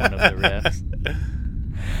pointed out in one of the riffs.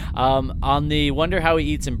 On the wonder how he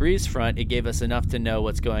eats and breathes front, it gave us enough to know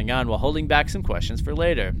what's going on while holding back some questions for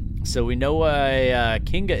later. So we know why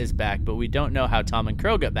Kinga is back, but we don't know how Tom and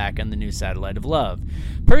Crow got back on the new Satellite of Love.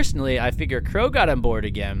 Personally, I figure Crow got on board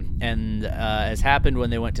again, and as happened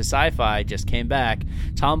when they went to Sci-Fi, just came back.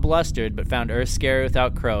 Tom blustered, but found Earth scary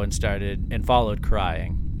without Crow and followed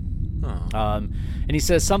crying. And he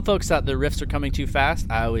says some folks thought the riffs were coming too fast.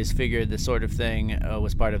 I always figured this sort of thing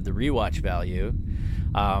was part of the rewatch value.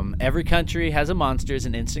 Every country has a monster is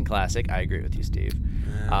an instant classic. I agree with you, Steve.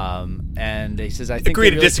 And he says I think agree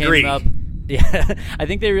they to really disagree. came up. Yeah, I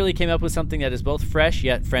think they really came up with something that is both fresh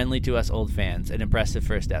yet friendly to us old fans. An impressive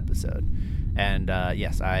first episode. And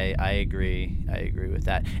yes, I agree. I agree with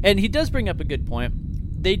that. And he does bring up a good point.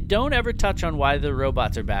 They don't ever touch on why the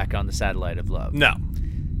robots are back on the Satellite of Love. No.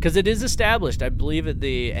 Because it is established, I believe, at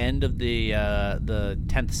the end of the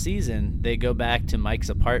 10th season, they go back to Mike's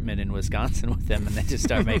apartment in Wisconsin with him, and they just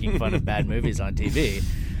start making fun of bad movies on TV.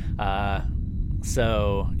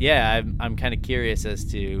 So yeah, I'm kind of curious as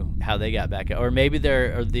to how they got back, or maybe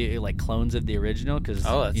they're the like clones of the original. Because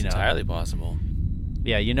That's entirely possible.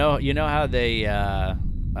 Yeah, you know how they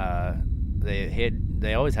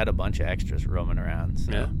always had a bunch of extras roaming around.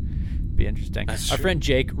 So. Yeah. Be interesting. That's Our true. friend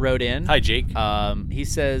Jake wrote in. Hi, Jake. He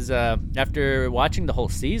says after watching the whole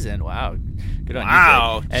season, wow, good on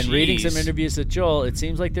Wow, you, Jake, and reading jeez. some interviews with Joel, it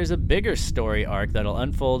seems like there's a bigger story arc that'll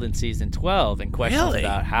unfold in season 12, and questions Really?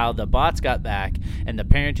 about how the bots got back and the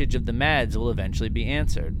parentage of the Mads will eventually be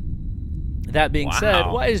answered. That being said,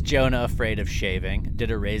 Wow. why is Jonah afraid of shaving?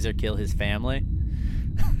 Did a razor kill his family?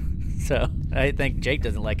 So I think Jake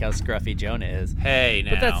doesn't like how scruffy Jonah is. Hey,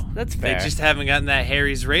 now. But that's fair. They just haven't gotten that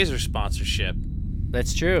Harry's Razor sponsorship.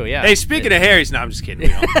 That's true, yeah. Hey, speaking of Harry's, no, I'm just kidding.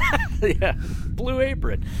 We don't. Yeah, Blue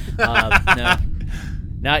Apron. No,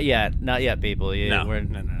 not yet, people. No.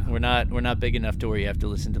 We're not big enough to where you have to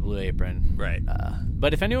listen to Blue Apron. Right.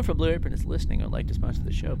 But if anyone from Blue Apron is listening or would like to sponsor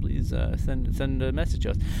the show, please send a message to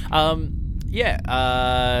us.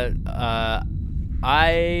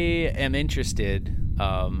 I am interested.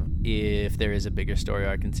 If there is a bigger story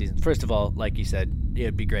arc in season. First of all, like you said, it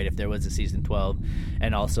would be great if there was a season 12,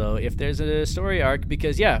 and also if there's a story arc,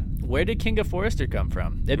 because where did King of Forrester come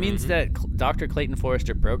from? It means that Dr. Clayton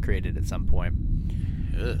Forrester procreated at some point.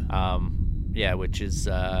 Which is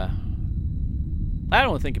I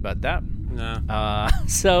don't think about that. No.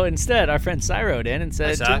 So instead, our friend Cy wrote in and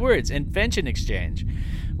said Hi, Cy. 2 words: invention exchange.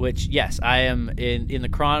 Which, yes, I am in the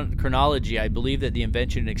chronology. I believe that the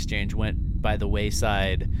invention exchange went by the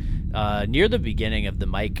wayside near the beginning of the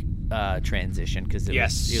Mike transition, because it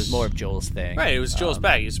was more of Joel's thing. Right, it was Joel's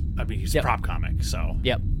bag. He's Yep. a prop comic, so.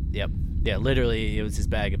 Yep. Yeah, literally, it was his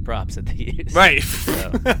bag of props that they used. Right.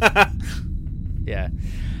 So, yeah.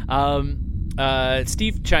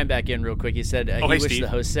 Steve chimed back in real quick. He said he wished Steve. the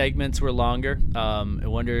host segments were longer. It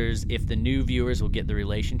wonders if the new viewers will get the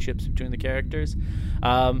relationships between the characters.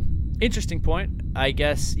 Interesting point. I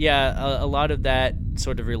guess, a lot of that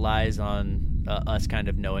sort of relies on us kind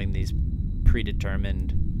of knowing these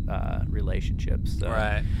predetermined relationships. So.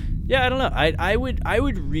 Right. Yeah, I don't know. I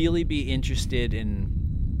would really be interested in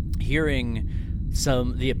hearing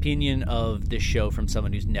the opinion of this show from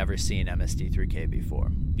someone who's never seen MST3K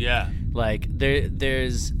before. Yeah. Like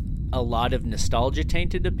there's a lot of nostalgia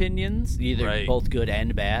tainted opinions, either Right. both good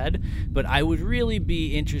and bad. But I would really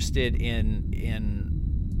be interested in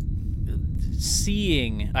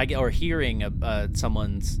seeing or hearing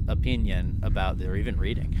someone's opinion about, or even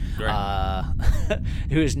reading,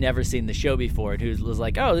 who has never seen the show before and who was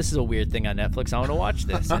like, oh, this is a weird thing on Netflix, I want to watch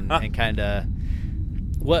this, and kind of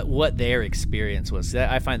what their experience was.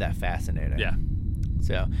 I find that fascinating. Yeah.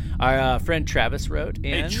 So our friend Travis wrote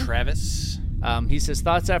in. Hey, Travis. He says,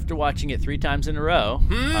 thoughts after watching it 3 times in a row.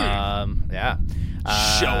 Yeah.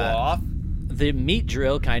 Show off. The meat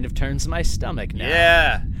drill kind of turns my stomach now.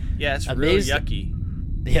 Yeah. Yeah, it's really Amazing. yucky.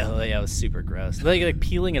 Yeah, it was super gross. Like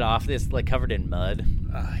peeling it off, it's like covered in mud.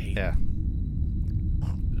 I hate Yeah.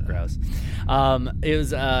 Gross.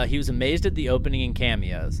 He was amazed at the opening and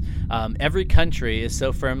cameos. Every country is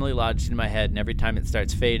so firmly lodged in my head, and every time it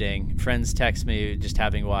starts fading, friends text me just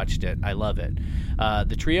having watched it. I love it.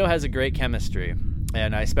 The trio has a great chemistry,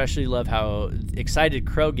 and I especially love how excited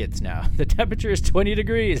Crow gets now. The temperature is 20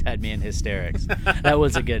 degrees had me in hysterics. That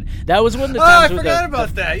was one of the times I forgot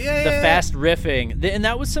about that. Yeah, the yeah. fast riffing, and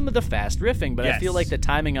that was some of the fast riffing, but I feel Yes. like the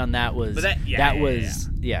timing on that was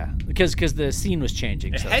because the scene was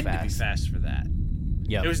changing It so had fast. to be fast for that.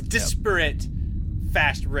 Yep. It was disparate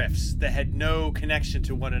fast riffs that had no connection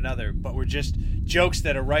to one another, but were just jokes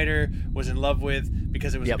that a writer was in love with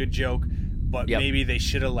because it was a good joke, but maybe they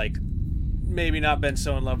should have maybe not been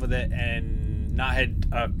so in love with it and not had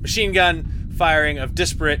a machine gun firing of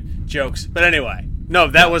disparate jokes. But anyway, no,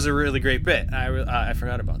 that was a really great bit. I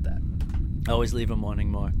forgot about that. Always leave them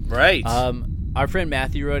wanting more. Right. Our friend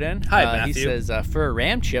Matthew wrote in. Hi, Matthew. He says, for a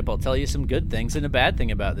RAM chip, I'll tell you some good things and a bad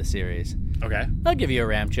thing about the series. Okay. I'll give you a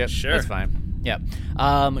RAM chip. Sure. That's fine. Yeah.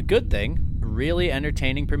 Good thing, really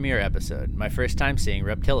entertaining premiere episode. My first time seeing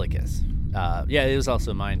Reptilicus. Yeah, it was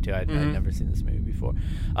also mine too. I'd never seen this movie before.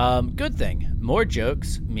 Good thing. More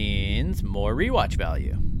jokes means more rewatch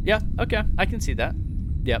value. Yeah, okay, I can see that.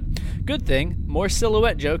 Yep. Good thing. More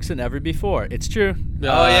silhouette jokes than ever before. It's true.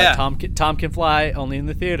 Oh yeah. Tom can fly only in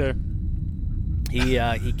the theater.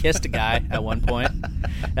 He kissed a guy at one point.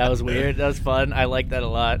 That was weird. That was fun. I like that a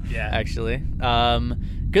lot. Yeah. Actually.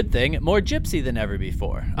 Good thing. More gypsy than ever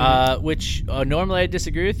before. Which normally I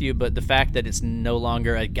disagree with you, but the fact that it's no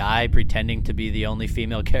longer a guy pretending to be the only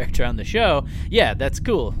female character on the show, yeah, that's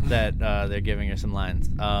cool that they're giving her some lines.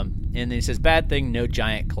 And then he says, bad thing, no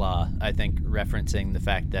giant claw. I think referencing the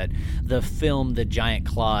fact that the film The Giant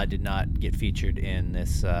Claw did not get featured in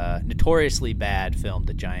this notoriously bad film,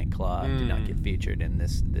 The Giant Claw, did not get featured in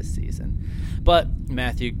this season. But,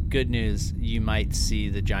 Matthew, good news, you might see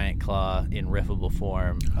The Giant Claw in riffable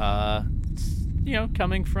form.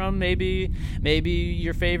 Coming from maybe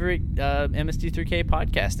your favorite MST3K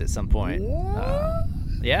podcast at some point.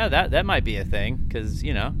 Yeah, that might be a thing, because,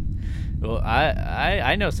 well,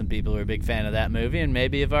 I know some people who are a big fan of that movie and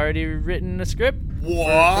maybe have already written a script for the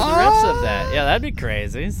riffs of that. Yeah, that'd be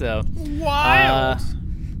crazy. So wild.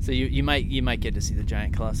 So you might get to see The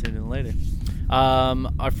Giant Claw sooner than later.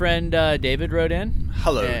 Our friend David wrote in.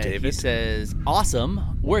 Hello, David. He says,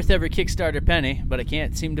 awesome, worth every Kickstarter penny, but I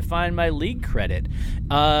can't seem to find my league credit.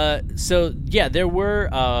 So, yeah, there were,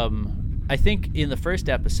 I think in the first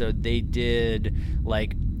episode, they did,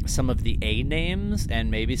 like, some of the A names and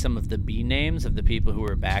maybe some of the B names of the people who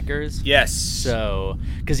were backers. Yes. So,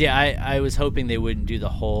 because, yeah, I was hoping they wouldn't do the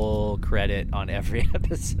whole credit on every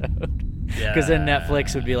episode. Because then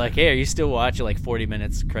Netflix would be like, hey, are you still watching, like 40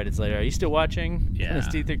 minutes credits later, are you still watching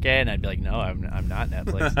MST3K? And I'd be like, no, I'm not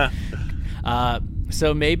Netflix.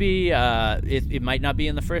 So maybe it might not be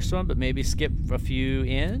in the first one, but maybe skip a few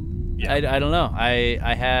in. Yeah. I don't know.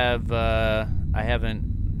 I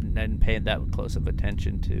haven't paid that close of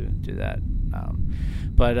attention to that.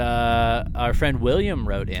 But our friend William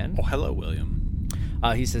wrote in. Oh, hello, William.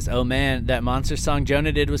 He says, oh man, that monster song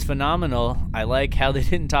Jonah did was phenomenal. I like how they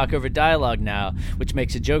didn't talk over dialogue now, which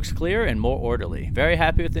makes the jokes clearer and more orderly. Very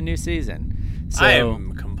happy with the new season. So, I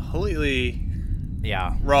am completely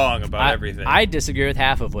wrong about everything. I disagree with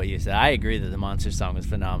half of what you said. I agree that the monster song was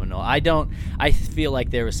phenomenal. I feel like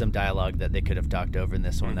there was some dialogue that they could have talked over in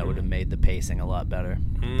this one that would have made the pacing a lot better.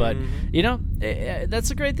 But, that's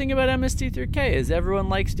the great thing about MST3K is everyone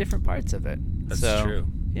likes different parts of it. That's true.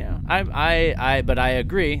 Yeah, but I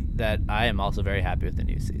agree that I am also very happy with the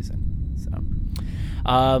new season. So,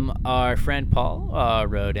 our friend Paul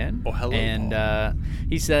wrote in. Oh, hello, and Paul.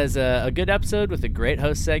 He says a good episode with a great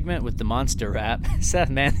host segment with the monster rap. Seth,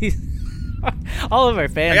 man, all of our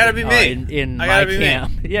fans. I gotta be me. In my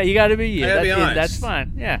camp. Yeah, you gotta be you. That's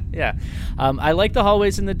fine. Yeah. I like the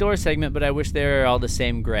hallways and the door segment, but I wish they were all the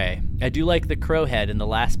same gray. I do like the crow head in the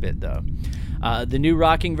last bit though. The new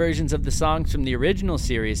rocking versions of the songs from the original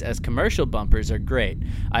series as commercial bumpers are great.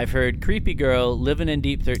 I've heard Creepy Girl, Livin' in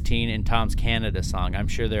Deep 13, and Tom's Canada song. I'm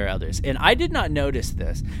sure there are others. And I did not notice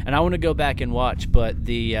this, and I want to go back and watch, but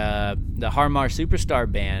the Harmar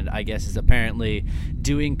Superstar Band, I guess, is apparently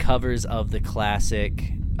doing covers of the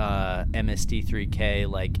classic MST3K,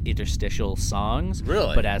 like, interstitial songs.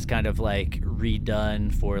 Really? But as kind of, like,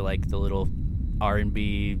 redone for, like, the little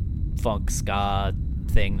R&B, funk, ska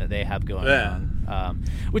thing that they have going on,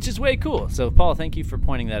 which is way cool. So Paul, thank you for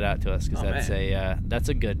pointing that out to us, because that's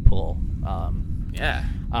a good pull.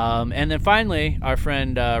 And then finally our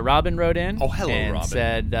friend Robin wrote in. Oh, hello, and Robin.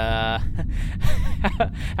 Said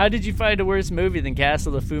how did you find a worse movie than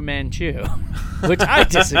Castle of Fu Manchu? Which I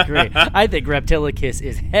disagree. I think Reptilicus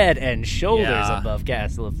is head and shoulders above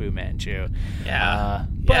Castle of Fu Manchu. But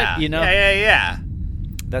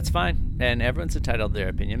that's fine, and everyone's entitled to their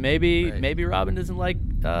opinion. Maybe Robin doesn't like,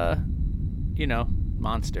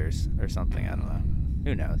 monsters or something. I don't know.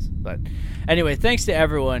 Who knows? But anyway, thanks to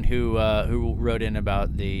everyone who wrote in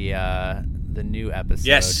about the new episode.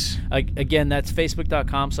 Yes. Again, that's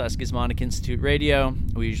facebook.com/Gizmonic Institute Radio.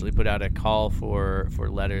 We usually put out a call for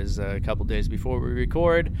letters a couple days before we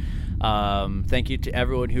record. Thank you to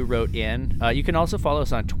everyone who wrote in. You can also follow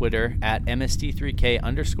us on Twitter at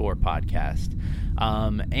MST3K_podcast.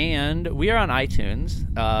 And we are on iTunes.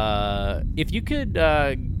 If you could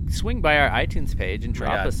swing by our iTunes page and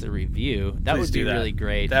drop us a review, that would be really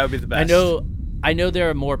great. That would be the best. I know there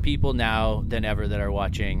are more people now than ever that are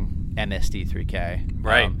watching MSD3K.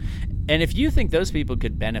 Right. And if you think those people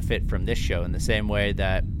could benefit from this show in the same way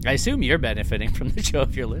that I assume you're benefiting from the show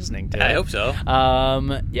if you're listening to it. I hope so.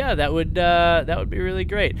 Yeah, that would be really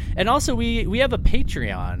great. And also we have a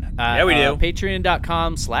Patreon. Yeah, we do.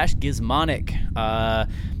 Patreon.com/Gizmonic.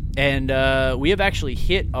 And we have actually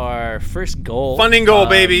hit our first goal. Funding goal,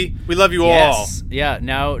 baby. We love you all. Yeah.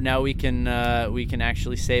 Now we can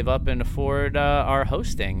actually save up and afford our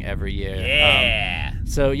hosting every year. Yeah.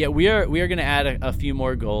 So yeah, we are going to add a few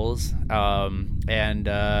more goals. The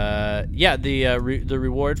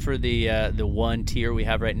reward for the one tier we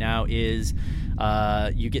have right now is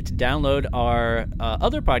you get to download our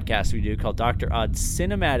other podcast we do called Dr. Odd's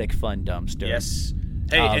Cinematic Fun Dumpster. Yes.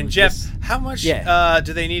 Hey, and Jeff, how much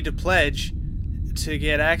do they need to pledge to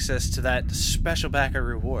get access to that special backer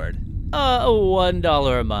reward?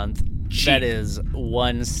 $1 a month. Cheap. That is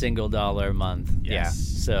one single dollar a month. Yes. Yeah.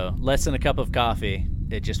 So less than a cup of coffee.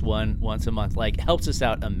 It just once a month. Like, helps us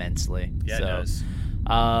out immensely. Yeah, so, it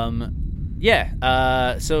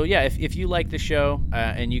does. If you like the show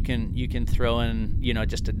and you can throw in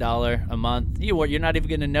just $1 a month, you're not even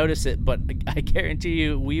going to notice it, but I guarantee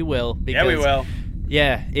you we will. Because, we will.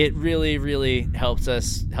 Yeah, it really, really helps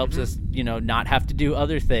us not have to do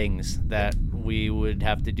other things that we would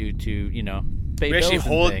have to do to pay We actually bills and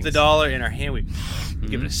hold things. the dollar in our hand. We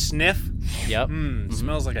give it a sniff. Yep.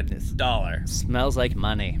 Smells like a dollar. Smells like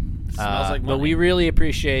money. Smells like But money. we really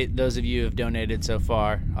appreciate those of you who have donated so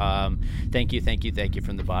far. Thank you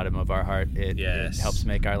from the bottom of our heart. It helps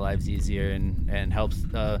make our lives easier and helps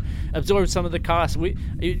absorb some of the costs.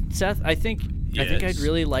 Seth, I think I'd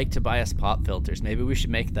really like to us pop filters. Maybe we should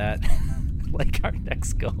make that like our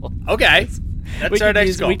next goal. Okay. That's our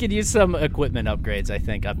next goal. We could use some equipment upgrades, I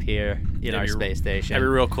think, up here in our space station. That'd be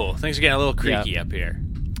real cool. Things are getting a little creaky up here.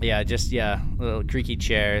 Yeah, little creaky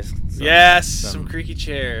chairs. Some creaky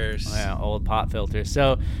chairs. Yeah, old pop filters.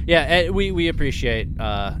 So, yeah, we appreciate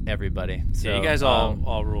everybody. So, you guys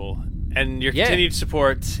all rule. And your continued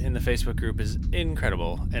support in the Facebook group is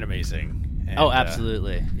incredible and amazing. And,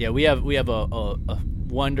 absolutely. We have a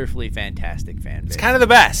wonderfully fantastic fan base. It's kind of the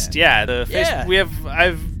best. I've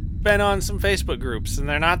been on some Facebook groups and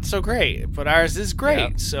they're not so great, but ours is great.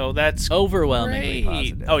 Yep. So that's overwhelmingly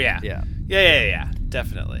great. positive. Oh yeah. Yeah.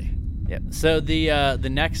 Definitely. Yep. So the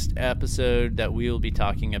next episode that we will be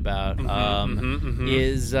talking about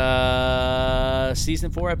is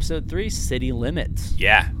season 4, episode 3, City Limits.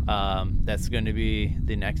 Yeah. That's going to be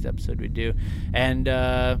the next episode we do, and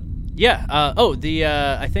I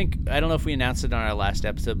think I don't know if we announced it on our last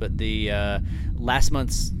episode, but the last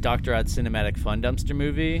month's Dr. Odd Cinematic Fun Dumpster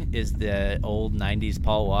movie is the old 90s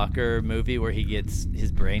Paul Walker movie where he gets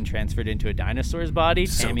his brain transferred into a dinosaur's body,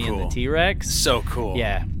 Tammy and the T-Rex. So cool.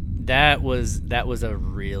 Yeah. That was a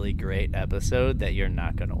really great episode that you're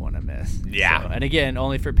not going to want to miss. Yeah. So, and again,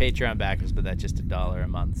 only for Patreon backers, but that's just $1 a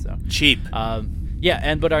month. So cheap.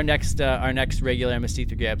 But our next regular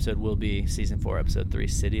MST3K episode will be season 4, episode 3,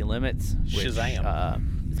 City Limits. Which,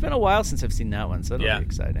 Shazam. It's been a while since I've seen that one, so that'll be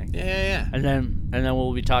exciting. Yeah. And then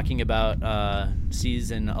we'll be talking about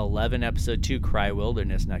season 11, episode 2, Cry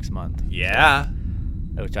Wilderness next month. Yeah.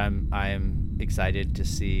 Which I am excited to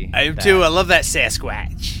see. I am too. I love that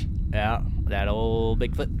Sasquatch. Yeah, that old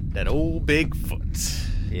Bigfoot.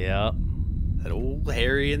 Yep. That old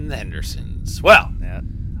Harry and the Hendersons. Well,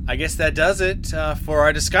 I guess that does it for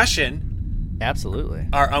our discussion. Absolutely.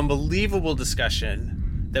 Our unbelievable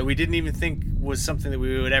discussion that we didn't even think was something that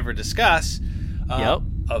we would ever discuss. Of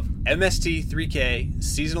MST3K,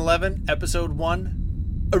 Season 11, Episode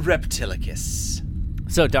 1, A Reptilicus.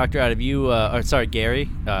 So, Dr. Odd, have you... Gary.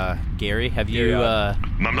 Gary, have you...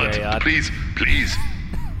 I'm not... Please.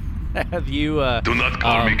 Have you... Do not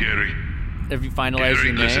call me Gary. Have you finalized Gary,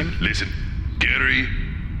 your name? Listen. Gary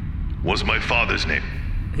was my father's name.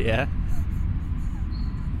 Yeah?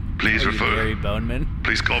 Please refer. Gary Boneman?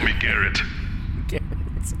 Please call me Garrett. Garrett.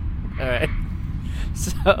 All right.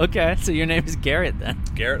 So your name is Garrett then?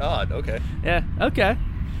 Garrett Odd, okay. Yeah, okay.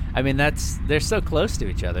 I mean, they're so close to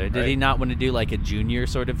each other. Did he not want to do like a junior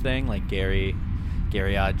sort of thing, like Gary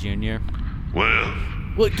Odd Jr.? Well,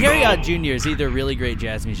 Gary Odd Jr. is either a really great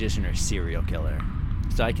jazz musician or a serial killer.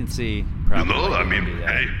 So I can see probably.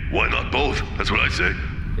 Hey, why not both? That's what I say.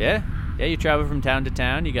 Yeah, you travel from town to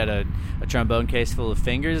town. You got a trombone case full of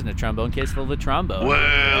fingers and a trombone case full of a trombone.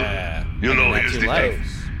 Well, here's the thing.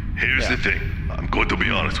 Here's the thing. I'm going to be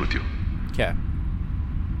honest with you. Okay.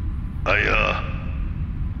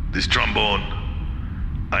 This trombone,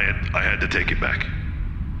 I had to take it back.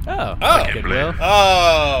 Oh, I can't play it.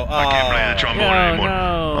 I can't play the trombone anymore.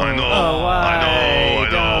 No. I know. Oh, why? I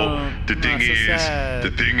know. The thing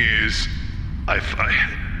is,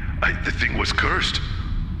 the thing was cursed.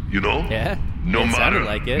 You know? Yeah. No It matter sounded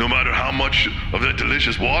like it. no matter how much of that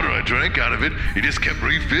delicious water I drank out of it, it just kept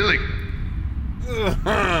refilling.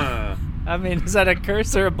 I mean, is that a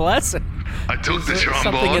curse or a blessing? I took the Is there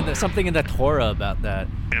trombone something in the Torah about that.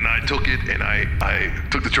 and I took it and I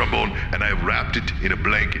took the trombone and I wrapped it in a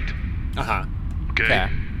blanket. Uh-huh. Okay? Okay.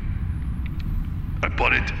 I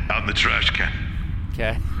put it out in the trash can.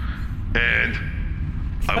 Okay. And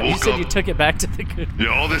I You woke said up. you took it back to the good. Yeah,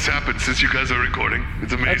 all this happened since you guys are recording.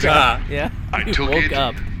 It's amazing. Yeah. I You took woke it.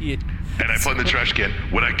 up. You, And I put it in the trash can.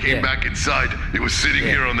 When I came Yeah. back inside, it was sitting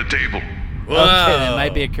here on the table. Whoa. okay, that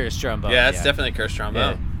might be a cursed trombone. Yeah, it's definitely a cursed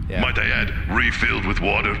trombone. Yeah. Might I add, refilled with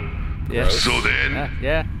water. Yeah. So then,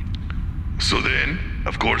 Yeah.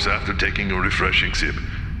 of course, after taking a refreshing sip,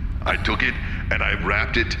 I took it and I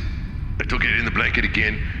wrapped it. I took it in the blanket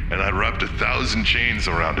again and I wrapped 1,000 chains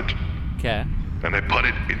around it. Okay. And I put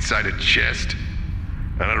it inside a chest.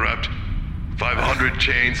 And I wrapped 500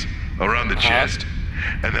 chains around the chest.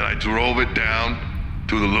 And then I drove it down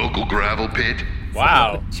to the local gravel pit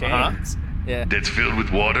Wow. Chains. Yeah. that's filled with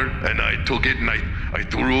water. And I took it and I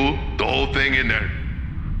threw the whole thing in there.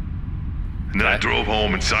 And then I Okay. drove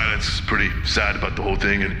home in silence, pretty sad about the whole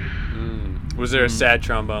thing. And Was there a sad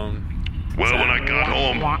trombone? well, when I got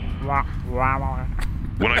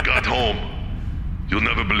home, you'll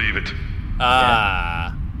never believe it.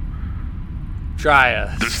 Try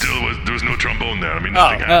us. There was no trombone there. I mean, Oh.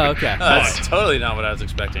 nothing happened. okay. That's But totally not what I was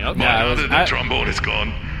expecting. Okay. now that the I- trombone is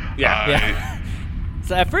gone, Yeah. Yeah.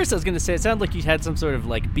 So at first I was going to say it sounded like you had some sort of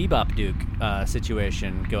like Bebop Duke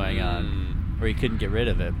situation going on, where you couldn't get rid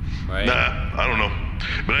of it. Right. nah, I don't know.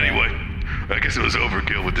 But anyway, I guess it was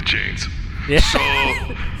overkill with the chains. Yeah. So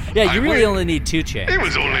Yeah, I you really went- only need 2 chains. It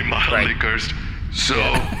was only mildly Right. cursed. So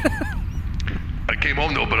I came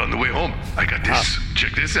home though, but on the way home, I got this.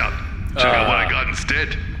 Check this out. Check out what I got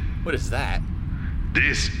instead. What is that?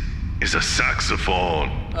 This is a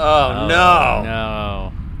saxophone. Oh, no.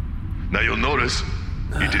 No. Now you'll notice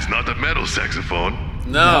it is not a metal saxophone.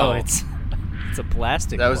 No, No. it's a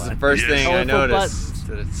plastic That was one. the first Yes. thing I Colorful noticed.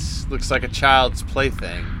 That it looks like a child's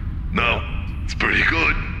plaything. No, it's pretty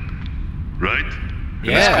good, right?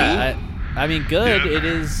 Yeah, I mean, good. Yeah. It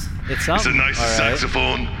is. It's It's something. the nicest all right.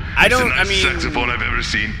 saxophone. I It's don't- the I nicest mean- saxophone I've ever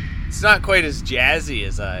seen. It's not quite as jazzy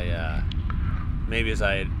as I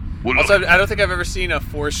had. Well, Also, look. I don't think I've ever seen a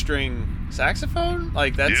 4-string saxophone.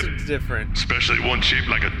 Like, that's Yep. different. Especially one shaped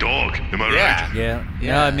like a dog. Am I Yeah. right? Yeah. No,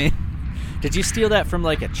 Yeah. I mean, did you steal that from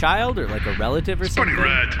like a child or like a relative or It's something? pretty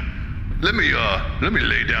rad. Let me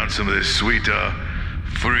lay down some of this sweet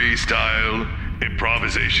freestyle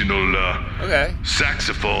improvisational Okay.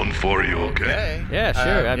 saxophone for you, okay? Okay. Yeah,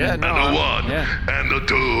 sure. I yeah, mean, no. And the one Yeah. and the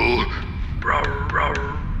two.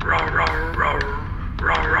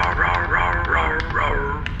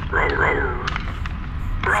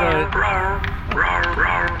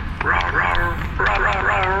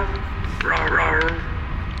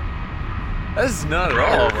 That's not at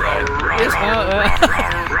all right.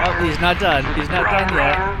 Oh, he's not done. He's not done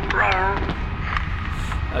yet.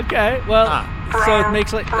 Okay. Well, so it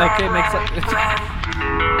makes like makes like.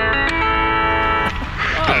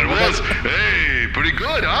 That was, hey, pretty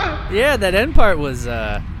good, huh? Yeah, that end part was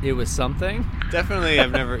it was something. Definitely,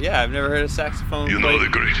 I've never heard a saxophone. You know played.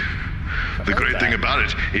 the great thing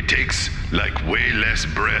about it takes like way less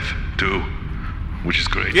breath too, which is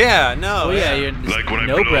great. Yeah, no. Oh yeah, you're Like when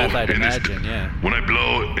no I blow breath, I'd in this, imagine. Yeah. when I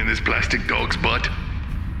blow in this plastic dog's butt,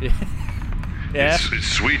 Yeah. it's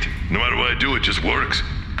sweet. No matter what I do, it just works.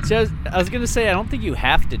 So I was gonna say I don't think you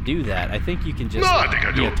have to do that. I think you can just No, I think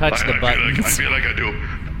I do. you know, touch the I buttons. feel like I do.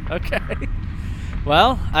 Okay.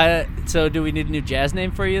 Well, so do we need a new jazz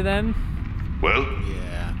name for you then? Well,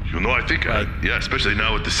 Yeah. you know, I think, yeah, especially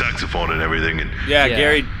now with the saxophone and everything. And Yeah, Yeah.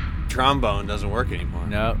 Gary trombone doesn't work anymore.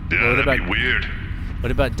 No. yeah, What that'd about be weird.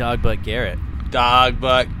 what about Dog Butt Garrett? Dog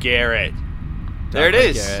butt Garrett. There it Dog Butt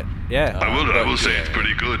is. Garrett. Yeah. I will say it's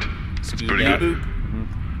pretty good. It's pretty Yeah. good.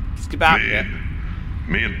 Skip out.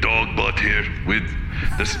 Me and Dog Butt here with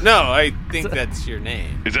this. No, I think that's your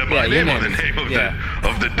name. Is that Yeah, my your name or the name is- name of yeah.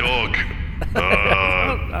 the dog?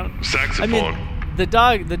 I Saxophone. mean, the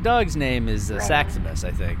dog's name is Saximus, I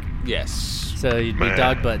think. Yes. So you'd be Man.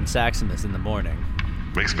 Dog Butt and Saximus in the morning.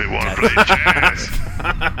 Makes me want to play jazz.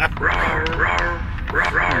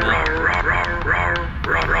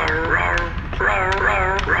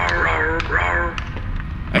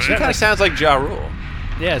 Actually, kind of sounds like Ja Rule.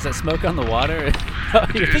 Yeah, is that Smoke on the Water?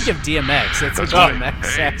 You're is. thinking of DMX. That's a That's right. DMX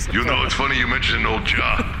Hey, saxophone. you know, it's funny you mentioned old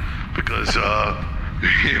Ja, because,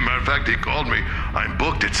 matter of fact, he called me. I'm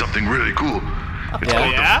booked at something really cool.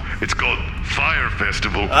 It's called Fire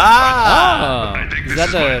Festival. Ah. I think Is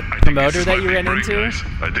this that is the my, promoter that my you ran big break, into? guys.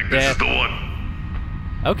 I think this Yeah. is the one.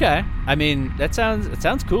 Okay. I mean, it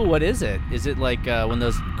sounds cool. What is it? Is it like one of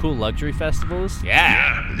those cool luxury festivals?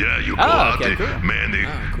 Yeah. Yeah, you go Oh, out okay, there, cool. man.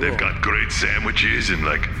 They've got great sandwiches and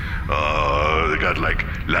they got like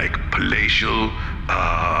palatial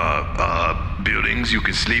buildings you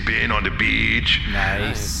can sleep in on the beach.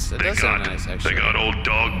 Nice. That They does got sound nice, actually. they got old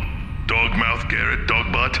dog mouth Garrett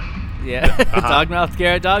dog butt. Yeah. Dogmouth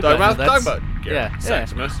Garrett Dogbutt. Dogmouth, That's- Dogbutt. Yeah.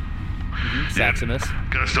 Saximus. Saximus.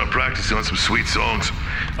 Gotta start practicing on some sweet songs.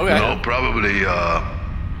 Okay. Probably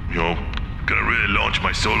gonna really launch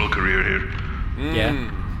my solo career here. Yeah.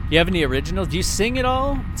 You have any originals? Do you sing at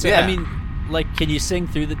all? So, Yeah. I mean, like, can you sing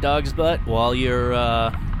through the dog's butt while you're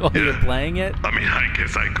you're playing it? I mean, I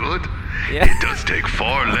guess I could. Yeah. It does take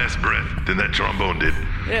far less breath than that trombone did.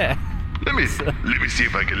 Yeah. Let me see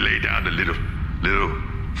if I can lay down a little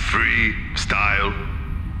freestyle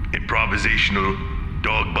improvisational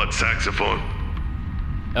dog butt saxophone.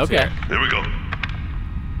 Okay. Here we go.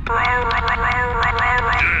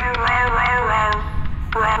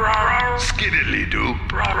 Skiddly doo.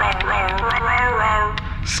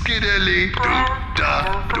 Skiddly doo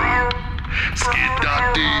da doo.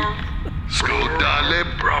 Skidaddy. Skodale.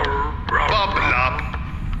 Bobblop.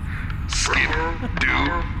 Skip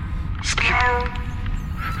doo. Skip.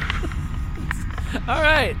 All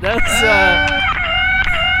right. That's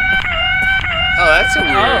Oh, that's a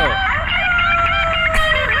weird. oh.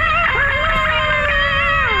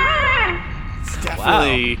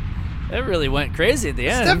 Definitely. That really went crazy at the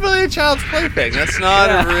end. Definitely a child's plaything. That's not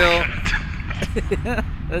a real.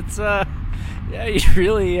 That's yeah, you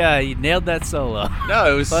really you nailed that solo.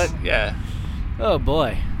 No, it was. But- yeah. Oh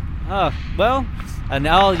boy. Oh well, and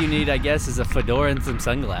now all you need, I guess, is a fedora and some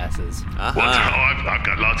sunglasses. I've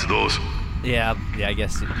got lots of those. Yeah, I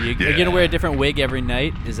guess you're Yeah. gonna wear a different wig every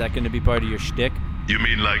night. Is that going to be part of your shtick? You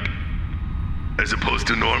mean like as opposed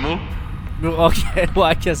to normal? Okay. Well,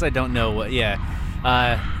 I guess I don't know what. Yeah.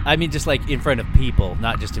 I mean, just like in front of people,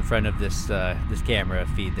 not just in front of this this camera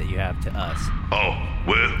feed that you have to us. Oh,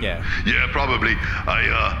 well. Yeah. Yeah, probably.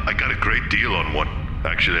 I got a great deal on one.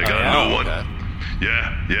 Actually, I got a new one. okay.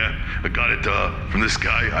 Yeah. I got it from this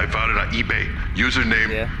guy. I found it on eBay.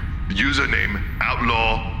 Username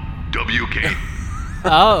Outlaw WK.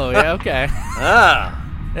 Oh, yeah. Okay. Ah.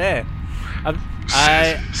 Yeah.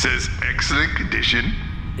 I Says excellent condition.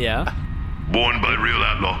 yeah. Worn by real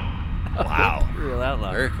outlaw. Wow. Real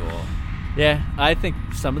outlaw. Very cool. Yeah, I think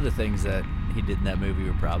some of the things that he did in that movie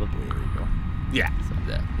were probably illegal. Yeah.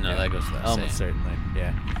 Yeah. No, that goes without Almost saying. certainly,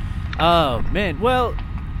 yeah. Oh, man. Well,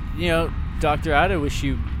 Dr. Otto, wish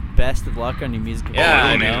you best of luck on your musical Yeah, career,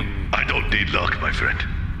 I you know? mean- I don't need luck, my friend.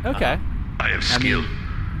 Okay. I have skill.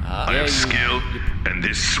 I have you- skill, and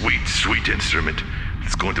this sweet, sweet instrument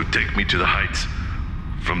is going to take me to the heights.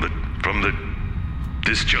 From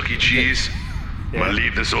this Chuck E. Cheese, I'm gonna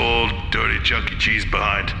leave this old dirty Chuck E. Cheese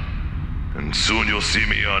behind, and soon you'll see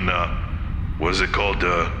me on what is it called?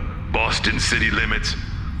 Boston City Limits.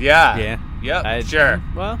 Yeah. Yeah. Yep. Sure.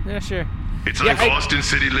 Well, yeah, sure. It's like Yeah, Boston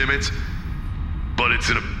City Limits, but it's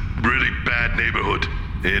in a really bad neighborhood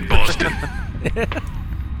in Boston.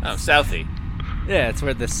 Oh, Southie. Yeah, it's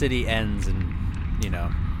where the city ends and,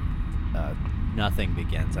 nothing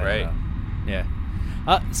begins. I Right. don't know.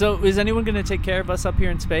 Yeah. So is anyone going to take care of us up here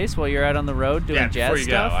in space while you're out on the road doing Yeah. jazz Before you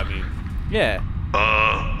stuff? go, I mean. Yeah.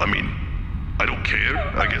 I mean, I don't care.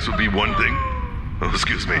 I guess would be one thing. Oh,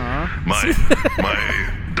 excuse me. Aw. My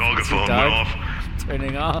dogaphone dog? went off.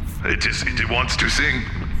 Turning off. It wants to sing.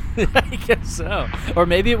 I guess so. Or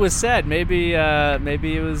maybe it was sad. Maybe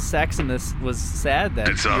it was Saximus was sad that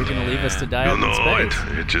It's, you were going to leave us to die you out in know,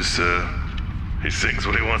 space. it just he sings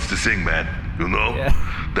what he wants to sing, man. You know, Yeah.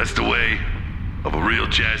 that's the way of a real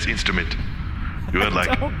jazz instrument. You had like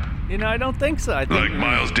I don't think so. I think like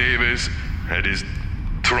Miles Davis had his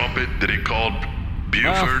trumpet that he called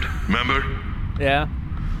Buford. Remember? Yeah.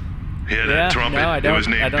 He had Yeah, a trumpet. no, I It was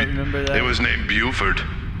don't- named I don't remember that. It was named Buford.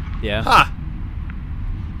 Yeah. Huh.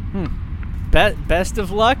 Best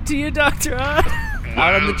of luck to you, Dr. Odd.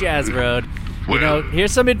 Out on the jazz road. Well-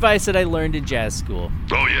 Here's some advice that I learned in jazz school.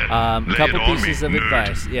 Oh yeah. A Lay couple it on pieces me, of nerd.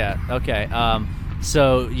 advice. Yeah. Okay.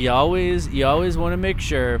 So you always want to make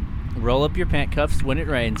sure roll up your pant cuffs when it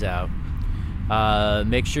rains out.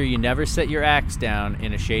 Make sure you never set your axe down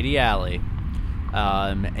in a shady alley.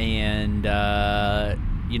 And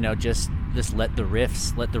just let the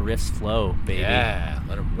riffs flow, baby. Yeah.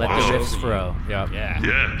 Let the Wow. riffs flow. Yeah. Yeah.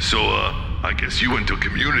 Yeah. So I guess you went to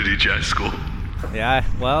community jazz school. Yeah.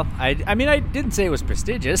 Well, I mean I didn't say it was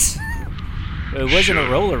prestigious. It wasn't Sure. a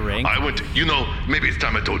roller rink. I went. Maybe it's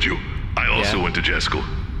time I told you. I also Yeah. went to jazz school.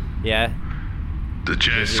 Yeah. The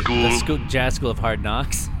jazz The school. jazz school of hard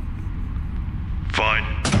knocks. Fine.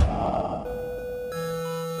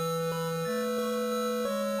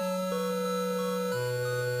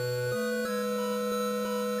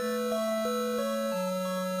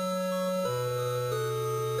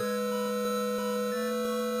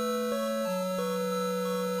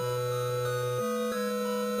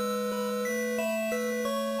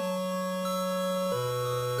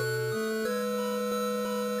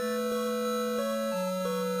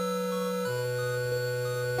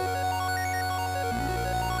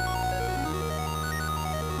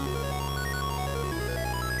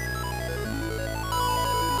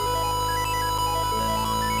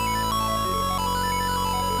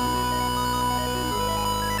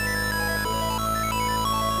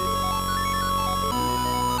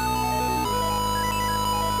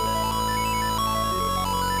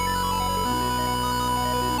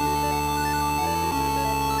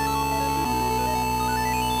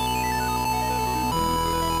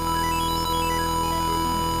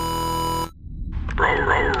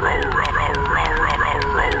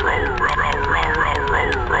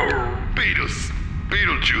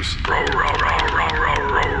 Beetlejuice.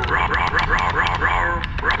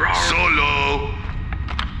 Solo.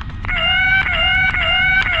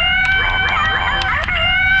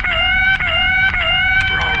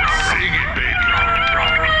 Sing it, baby.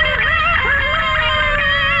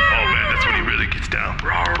 Oh man, that's when he really gets down.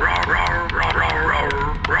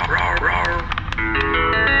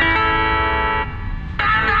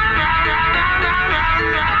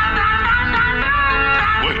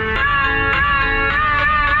 Wait.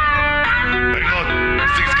 Hang on.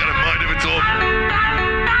 This thing's got a mind of its own.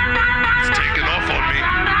 It's taking off on me.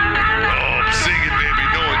 Oh, sing it, baby.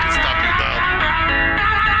 No one can stop you now.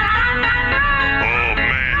 Oh,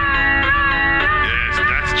 man. Yes,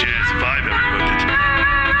 that's jazz if I've ever heard it.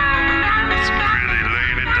 It's really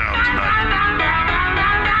laying it down tonight.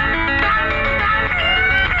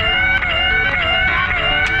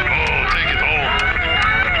 Oh, take it home.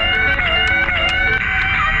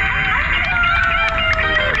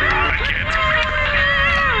 I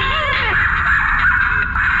can't.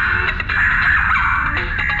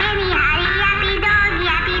 Penny had a yappy dog,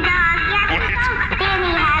 yappy dog, yappy Wait. dog.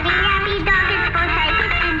 Penny had a yappy dog, it's both sides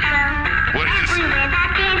of control. What is this? Everywhere that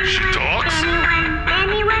Penny She went, talks?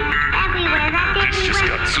 Penny went, everywhere that Penny This just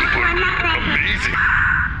went. got super On that planet. amazing.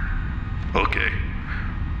 Okay.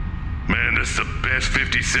 Man, this is the best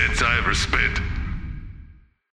 50 cents I ever spent.